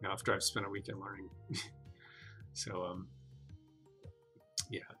after I've spent a weekend learning. So,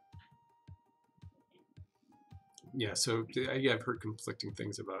 yeah. So I've heard conflicting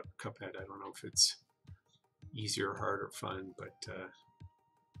things about Cuphead. I don't know if it's easier, hard, or fun, but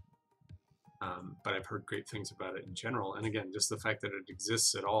I've heard great things about it in general. And again, just the fact that it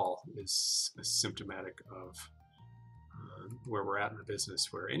exists at all is symptomatic of where we're at in the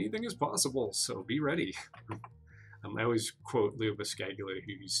business, where anything is possible. So be ready. I always quote Leo Buscaglia,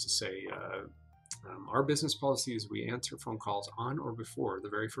 who used to say, our business policy is we answer phone calls on or before the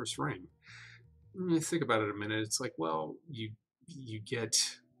very first ring. When you think about it a minute, it's like, well, you get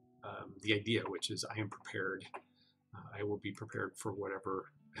the idea, which is I am prepared. I will be prepared for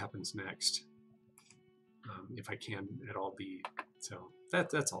whatever happens next, if I can at all be. So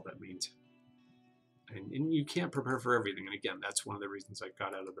that's all that means. And you can't prepare for everything. And again, that's one of the reasons I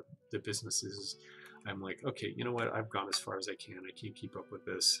got out of the business is I'm like, okay, you know what? I've gone as far as I can. I can't keep up with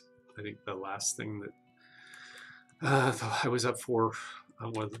this. I think the last thing that I was up for,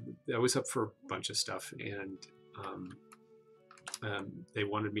 I was up for a bunch of stuff, and they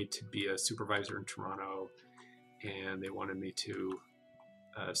wanted me to be a supervisor in Toronto, and they wanted me to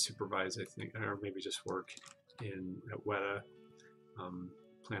supervise, I think, or maybe just work at Weta,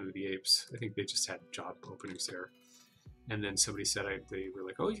 Planet of the Apes. I think they just had job openings there. And then somebody said, they were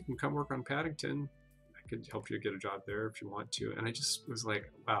like, oh, you can come work on Paddington. I could help you get a job there if you want to. And I just was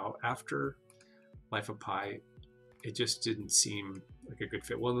like, wow, after Life of Pi, it just didn't seem like a good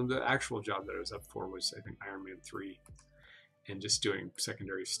fit. Well, then the actual job that I was up for was, I think, Iron Man 3, and just doing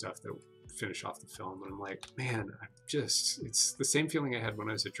secondary stuff that would finish off the film. And I'm like, man, it's the same feeling I had when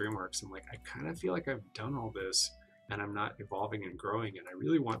I was at DreamWorks. I'm like, I kind of feel like I've done all this, and I'm not evolving and growing, and I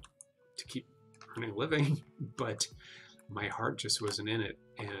really want to keep earning a living, but my heart just wasn't in it.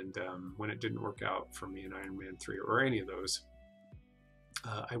 And when it didn't work out for me in Iron Man 3 or any of those,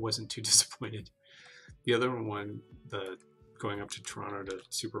 I wasn't too disappointed. The other one, the going up to Toronto to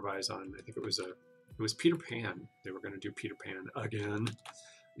supervise on, I think it was Peter Pan. They were going to do Peter Pan again,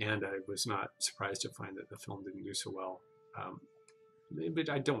 and I was not surprised to find that the film didn't do so well. But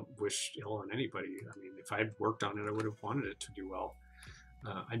I don't wish ill on anybody. I mean, if I'd worked on it, I would have wanted it to do well.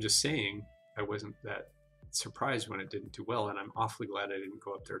 I'm just saying I wasn't that surprised when it didn't do well, and I'm awfully glad I didn't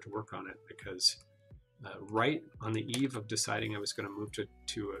go up there to work on it, because right on the eve of deciding I was going to move to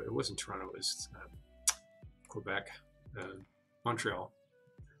it wasn't Toronto, it was Quebec, Montreal,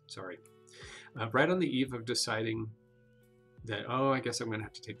 sorry. Right on the eve of deciding that, oh, I guess I'm going to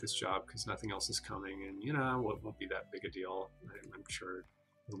have to take this job because nothing else is coming, and it won't be that big a deal. I'm sure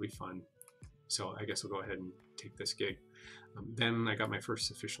it'll be fun. So I guess I'll go ahead and take this gig. Then I got my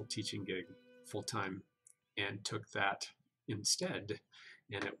first official teaching gig full-time and took that instead,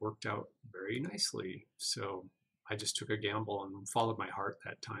 and it worked out very nicely. So I just took a gamble and followed my heart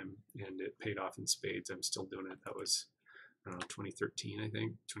that time, and it paid off in spades. I'm still doing it. That was, I don't know, 2013, I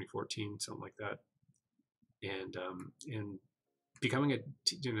think, 2014, something like that. And becoming an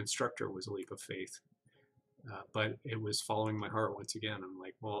instructor was a leap of faith. But it was following my heart once again. I'm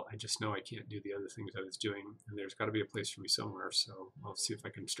like, well, I just know I can't do the other things I was doing, and there's got to be a place for me somewhere. So I'll see if I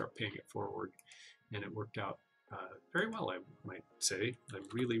can start paying it forward. And it worked out very well, I might say. I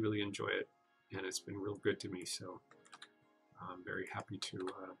really, really enjoy it, and it's been real good to me. So I'm very happy to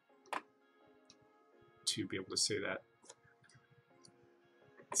be able to say that.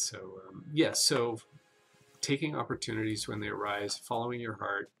 So yeah, so taking opportunities when they arise, following your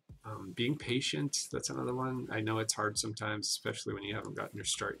heart. Being patient, that's another one. I know it's hard sometimes, especially when you haven't gotten your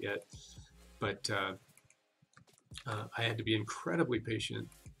start yet, but I had to be incredibly patient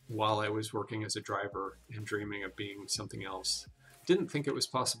while I was working as a driver and dreaming of being something else. Didn't think it was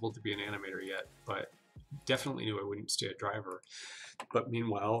possible to be an animator yet, but definitely knew I wouldn't stay a driver. But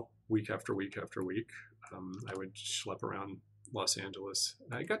meanwhile, week after week after week, I would schlep around Los Angeles.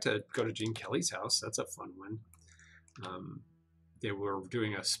 I got to go to Gene Kelly's house. That's a fun one. They were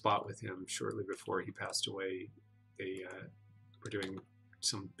doing a spot with him shortly before he passed away. They were doing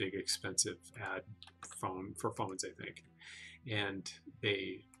some big expensive ad for phones, I think. And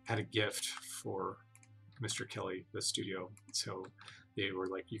they had a gift for Mr. Kelly, the studio. So they were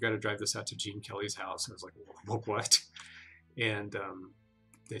like, you got to drive this out to Gene Kelly's house. I was like, what? And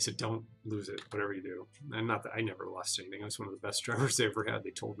they said, don't lose it, whatever you do. And not that I never lost anything. I was one of the best drivers they ever had. They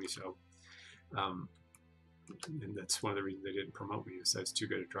told me so. And that's one of the reasons they didn't promote me, is I was too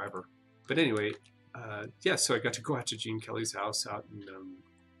good a driver. But anyway, yeah, so I got to go out to Gene Kelly's house out in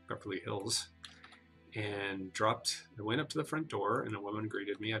Beverly Hills, and I went up to the front door, and a woman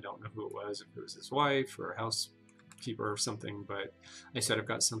greeted me. I don't know who it was, if it was his wife or a housekeeper or something, but I said, I've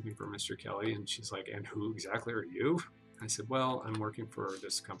got something for Mr. Kelly. And she's like, and who exactly are you? I said, well, I'm working for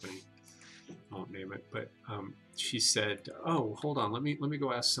this company. I won't name it, but she said, oh, hold on, let me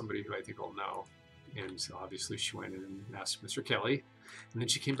go ask somebody who I think will know. And so obviously she went in and asked Mr. Kelly, and then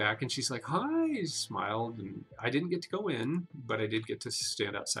she came back and she's like, hi, smiled. And I didn't get to go in, but I did get to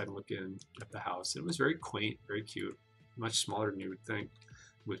stand outside and look in at the house. It was very quaint, very cute, much smaller than you would think.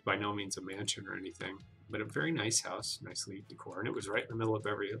 It was by no means a mansion or anything, but a very nice house, nicely decorated. And it was right in the middle of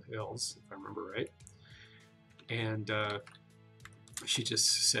Beverly Hills, if I remember right. And she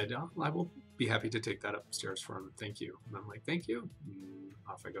just said, oh, I will be happy to take that upstairs for him. Thank you. And I'm like, thank you. And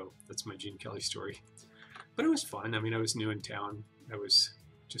off I go. That's my Gene Kelly story. But it was fun. I mean, I was new in town. I was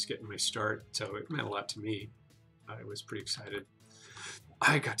just getting my start, so it meant a lot to me. I was pretty excited.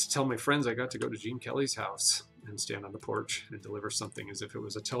 I got to tell my friends I got to go to Gene Kelly's house and stand on the porch and deliver something as if it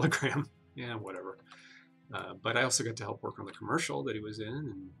was a telegram. Yeah, whatever. But I also got to help work on the commercial that he was in,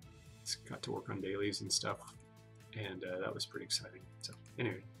 and got to work on dailies and stuff. And that was pretty exciting. So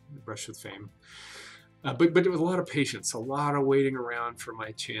anyway, brush with fame. But it was a lot of patience, a lot of waiting around for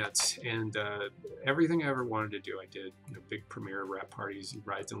my chance, and everything I ever wanted to do, I did. Big premiere, wrap parties,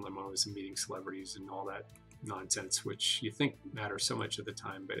 rides in limos, and meeting celebrities, and all that nonsense, which you think matters so much at the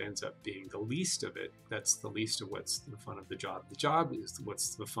time, but ends up being the least of it. That's the least of what's the fun of the job. The job is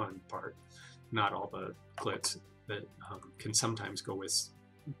what's the fun part, not all the glitz that can sometimes go with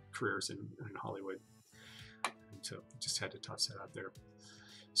careers in Hollywood. So just had to toss that out there.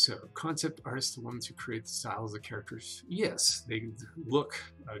 So concept artists, the ones who create the styles of the characters. Yes, they look,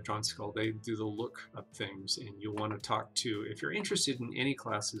 John Skull, they do the look of things, and you'll want to talk to, if you're interested in any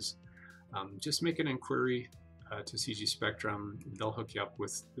classes, just make an inquiry to CG Spectrum. They'll hook you up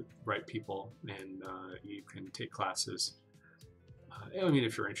with the right people, and you can take classes. I mean,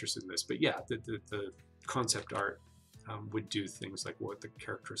 if you're interested in this, but yeah, the concept art would do things like what the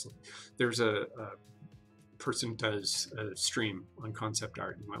characters look. There's a person does a stream on concept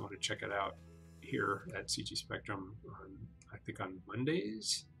art. You might want to check it out here at CG Spectrum on, I think, on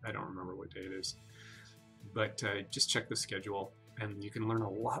Mondays. I don't remember what day it is, but just check the schedule, and you can learn a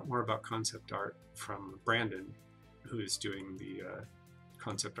lot more about concept art from Brandon, who is doing the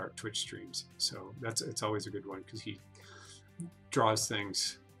concept art Twitch streams. So it's always a good one, because he draws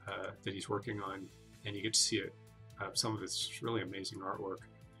things that he's working on and you get to see it. Some of it's really amazing artwork.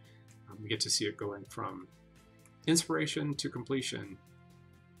 You get to see it going from inspiration to completion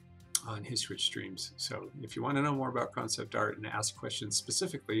on his Twitch streams. So if you want to know more about concept art and ask questions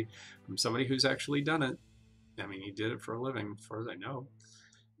specifically from somebody who's actually done it, I mean, he did it for a living, as far as I know,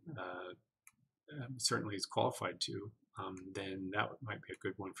 certainly is qualified to, then that might be a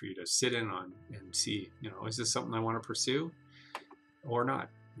good one for you to sit in on and see, you know, is this something I want to pursue or not?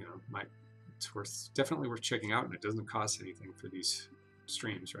 You know, it's definitely worth checking out, and it doesn't cost anything for these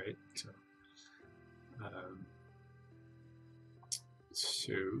streams, right?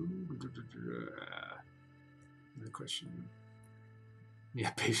 So, another question.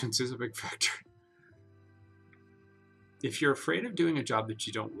 Yeah, patience is a big factor. If you're afraid of doing a job that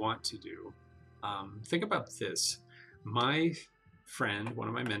you don't want to do, think about this. My friend, one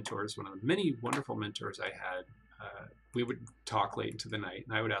of my mentors, one of the many wonderful mentors I had, we would talk late into the night,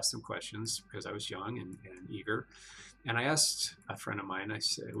 and I would ask them questions because I was young and eager. And I asked a friend of mine, I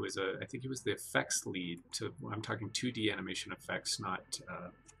think he was the effects lead to, I'm talking 2D animation effects, not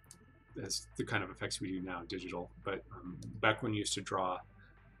as the kind of effects we do now, digital, but back when you used to draw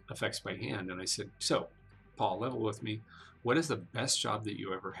effects by hand. And I said, so Paul, level with me, what is the best job that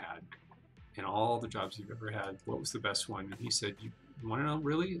you ever had? In all the jobs you've ever had, what was the best one? And he said, you want to know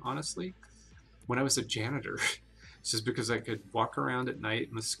really, honestly? When I was a janitor. It's just because I could walk around at night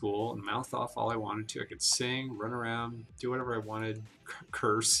in the school and mouth off all I wanted to. I could sing, run around, do whatever I wanted,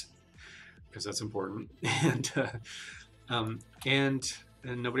 curse, because that's important. And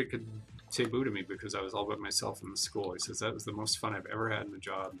nobody could say boo to me because I was all by myself in the school. He says that was the most fun I've ever had in the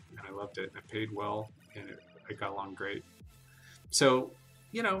job, and I loved it. And I paid well, and I got along great. So,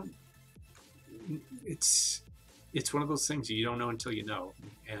 you know, it's one of those things you don't know until you know.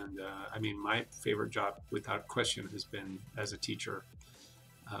 And I mean, my favorite job without question has been as a teacher.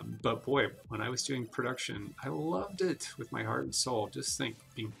 But boy, when I was doing production, I loved it with my heart and soul. Just think,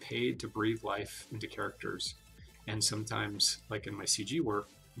 being paid to breathe life into characters. And sometimes, like in my CG work,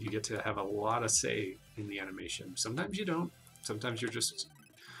 you get to have a lot of say in the animation. Sometimes you don't. Sometimes you're just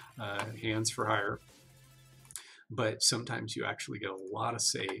hands for hire. But sometimes you actually get a lot of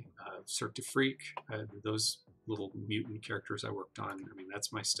say. Cirque du Freak, those little mutant characters I worked on, I mean,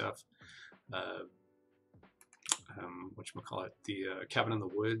 that's my stuff. Whatchamacallit, the Cabin in the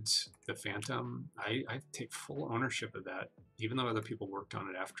Woods, the Phantom, I take full ownership of that, even though other people worked on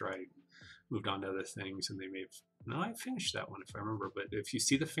it after I moved on to other things, and they may have, no, I finished that one if I remember, but if you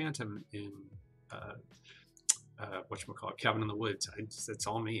see the Phantom in whatchamacallit, Cabin in the Woods, it's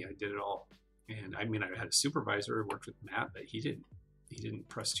all me, I did it all. And I mean, I had a supervisor, worked with Matt, but he didn't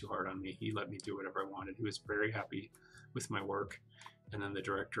press too hard on me. He let me do whatever I wanted. He was very happy with my work. And then the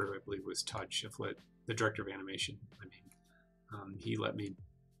director, I believe, was Todd Shiflett, the director of animation. I mean, he let me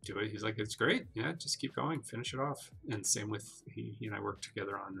do it. He's like, it's great. Yeah, just keep going, finish it off. And same with, he and I worked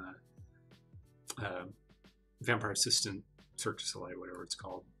together on Vampire Assistant, Cirque du Soleil, whatever it's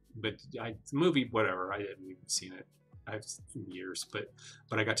called. But the movie, whatever, I hadn't even seen it. I've seen years, but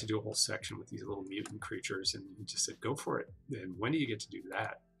I got to do a whole section with these little mutant creatures, and he just said, go for it. And when do you get to do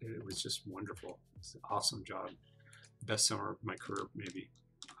that? It was just wonderful. It's an awesome job. Best summer of my career, maybe,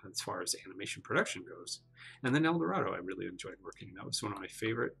 as far as animation production goes. And then El Dorado, I really enjoyed working. That was one of my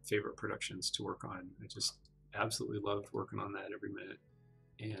favorite productions to work on. I just absolutely loved working on that every minute.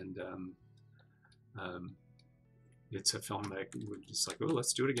 And it's a film that we're just like, oh,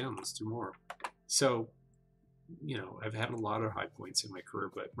 let's do it again. Let's do more. So, you know, I've had a lot of high points in my career,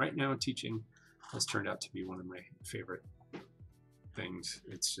 but right now teaching has turned out to be one of my favorite things.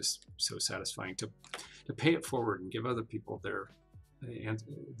 It's just so satisfying to pay it forward and give other people their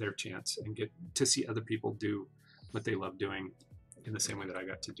chance, and get to see other people do what they love doing in the same way that I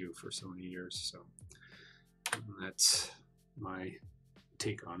got to do for so many years. So that's my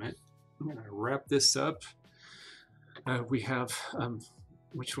take on it. I'm gonna wrap this up. We have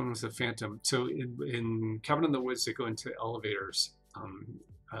which one was the Phantom? So in Cabin in the Woods, they go into elevators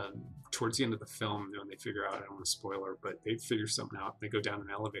towards the end of the film, when they figure out, I don't want to spoiler, but they figure something out. They go down in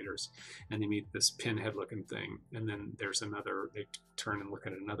elevators and they meet this pinhead looking thing. And then there's another, they turn and look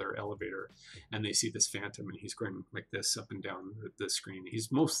at another elevator and they see this Phantom, and he's going like this up and down the screen.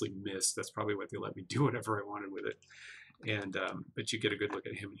 He's mostly missed. That's probably why they let me do whatever I wanted with it. And but you get a good look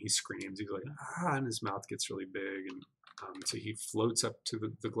at him and he screams. He's like, ah, and his mouth gets really big. And so he floats up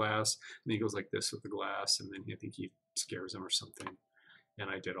to the glass, and he goes like this with the glass, and then I think he scares him or something. And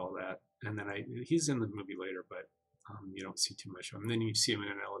I did all that. And then he's in the movie later, but you don't see too much of him. And then you see him in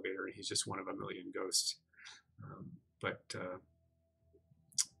an elevator, and he's just one of a million ghosts.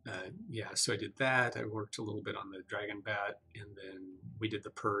 Yeah, so I did that. I worked a little bit on the Dragon Bat, and then we did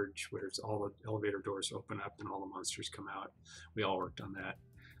the Purge, where it's all the elevator doors open up and all the monsters come out. We all worked on that.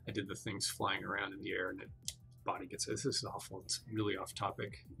 I did the things flying around in the air, and body gets this is awful. It's really off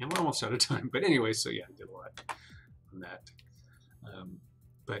topic, and we're almost out of time. But anyway, so yeah, I did a lot on that. Um,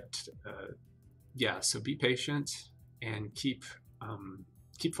 but yeah, so be patient and keep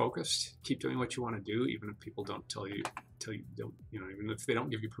focused. Keep doing what you want to do, even if people don't tell you don't, even if they don't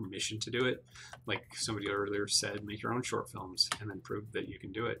give you permission to do it. Like somebody earlier said, make your own short films and then prove that you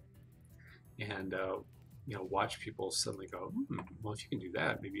can do it. And watch people suddenly go, well, if you can do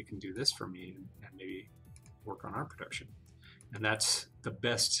that, maybe you can do this for me, and maybe work on our production. And that's the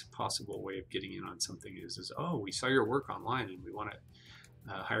best possible way of getting in on something is oh, we saw your work online and we want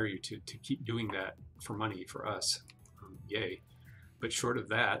to hire you to keep doing that for money for us. Yay. But short of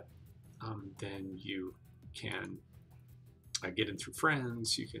that, then you can get in through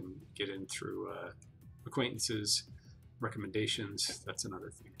friends, you can get in through acquaintances, recommendations. That's another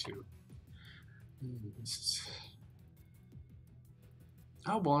thing too.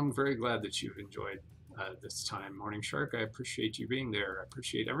 Oh, well, I'm very glad that you've enjoyed this time, Morning Shark. I appreciate you being there. I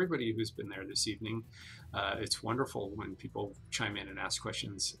appreciate everybody who's been there this evening. It's wonderful when people chime in and ask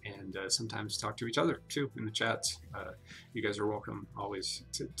questions, and sometimes talk to each other too in the chats. You guys are welcome always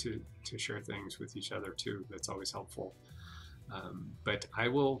to share things with each other too. That's always helpful. But I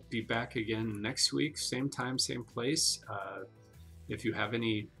will be back again next week, same time, same place. If you have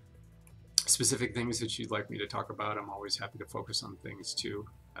any specific things that you'd like me to talk about, I'm always happy to focus on things too.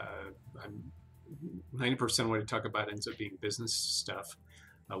 90% of what I talk about ends up being business stuff,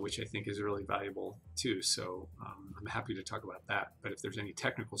 which I think is really valuable too. So I'm happy to talk about that. But if there's any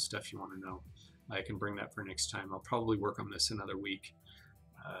technical stuff you want to know, I can bring that for next time. I'll probably work on this another week.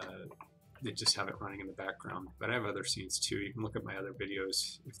 They just have it running in the background. But I have other scenes too. You can look at my other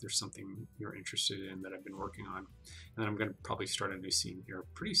videos if there's something you're interested in that I've been working on. And then I'm going to probably start a new scene here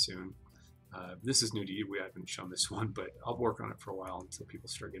pretty soon. This is new to you. We haven't shown this one, but I'll work on it for a while until people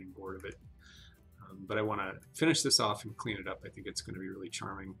start getting bored of it. But I want to finish this off and clean it up. I think it's going to be really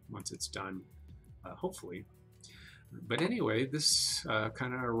charming once it's done, hopefully. But anyway, this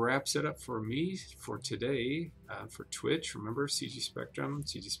kind of wraps it up for me for today. For Twitch, remember CG Spectrum.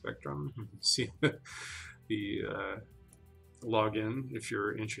 See the login if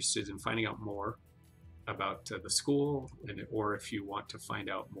you're interested in finding out more about the school, or if you want to find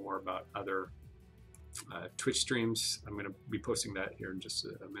out more about other Twitch streams. I'm going to be posting that here in just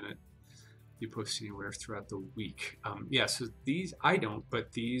a minute. Be posting anywhere throughout the week. Yeah, so these I don't,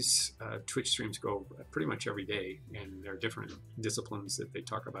 but these Twitch streams go pretty much every day, and there are different disciplines that they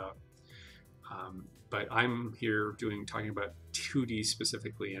talk about. But I'm here talking about 2D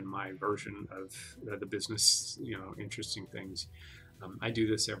specifically in my version of the business, interesting things. I do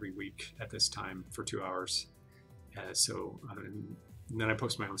this every week at this time for 2 hours. And then I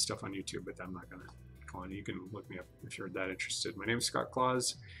post my own stuff on YouTube, but I'm not going to go on. You can look me up if you're that interested. My name is Scott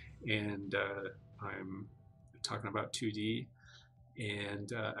Claus, and I'm talking about 2D.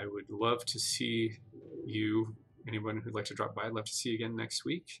 And I would love to see you, anyone who'd like to drop by, I'd love to see you again next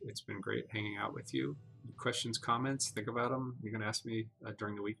week. It's been great hanging out with you. Questions, comments, think about them. You can ask me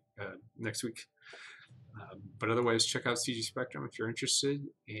during the week, next week. But otherwise, check out CG Spectrum if you're interested,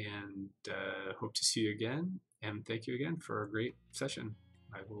 and hope to see you again. And thank you again for a great session.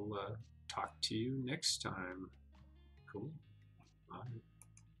 I will talk to you next time. Cool. Bye.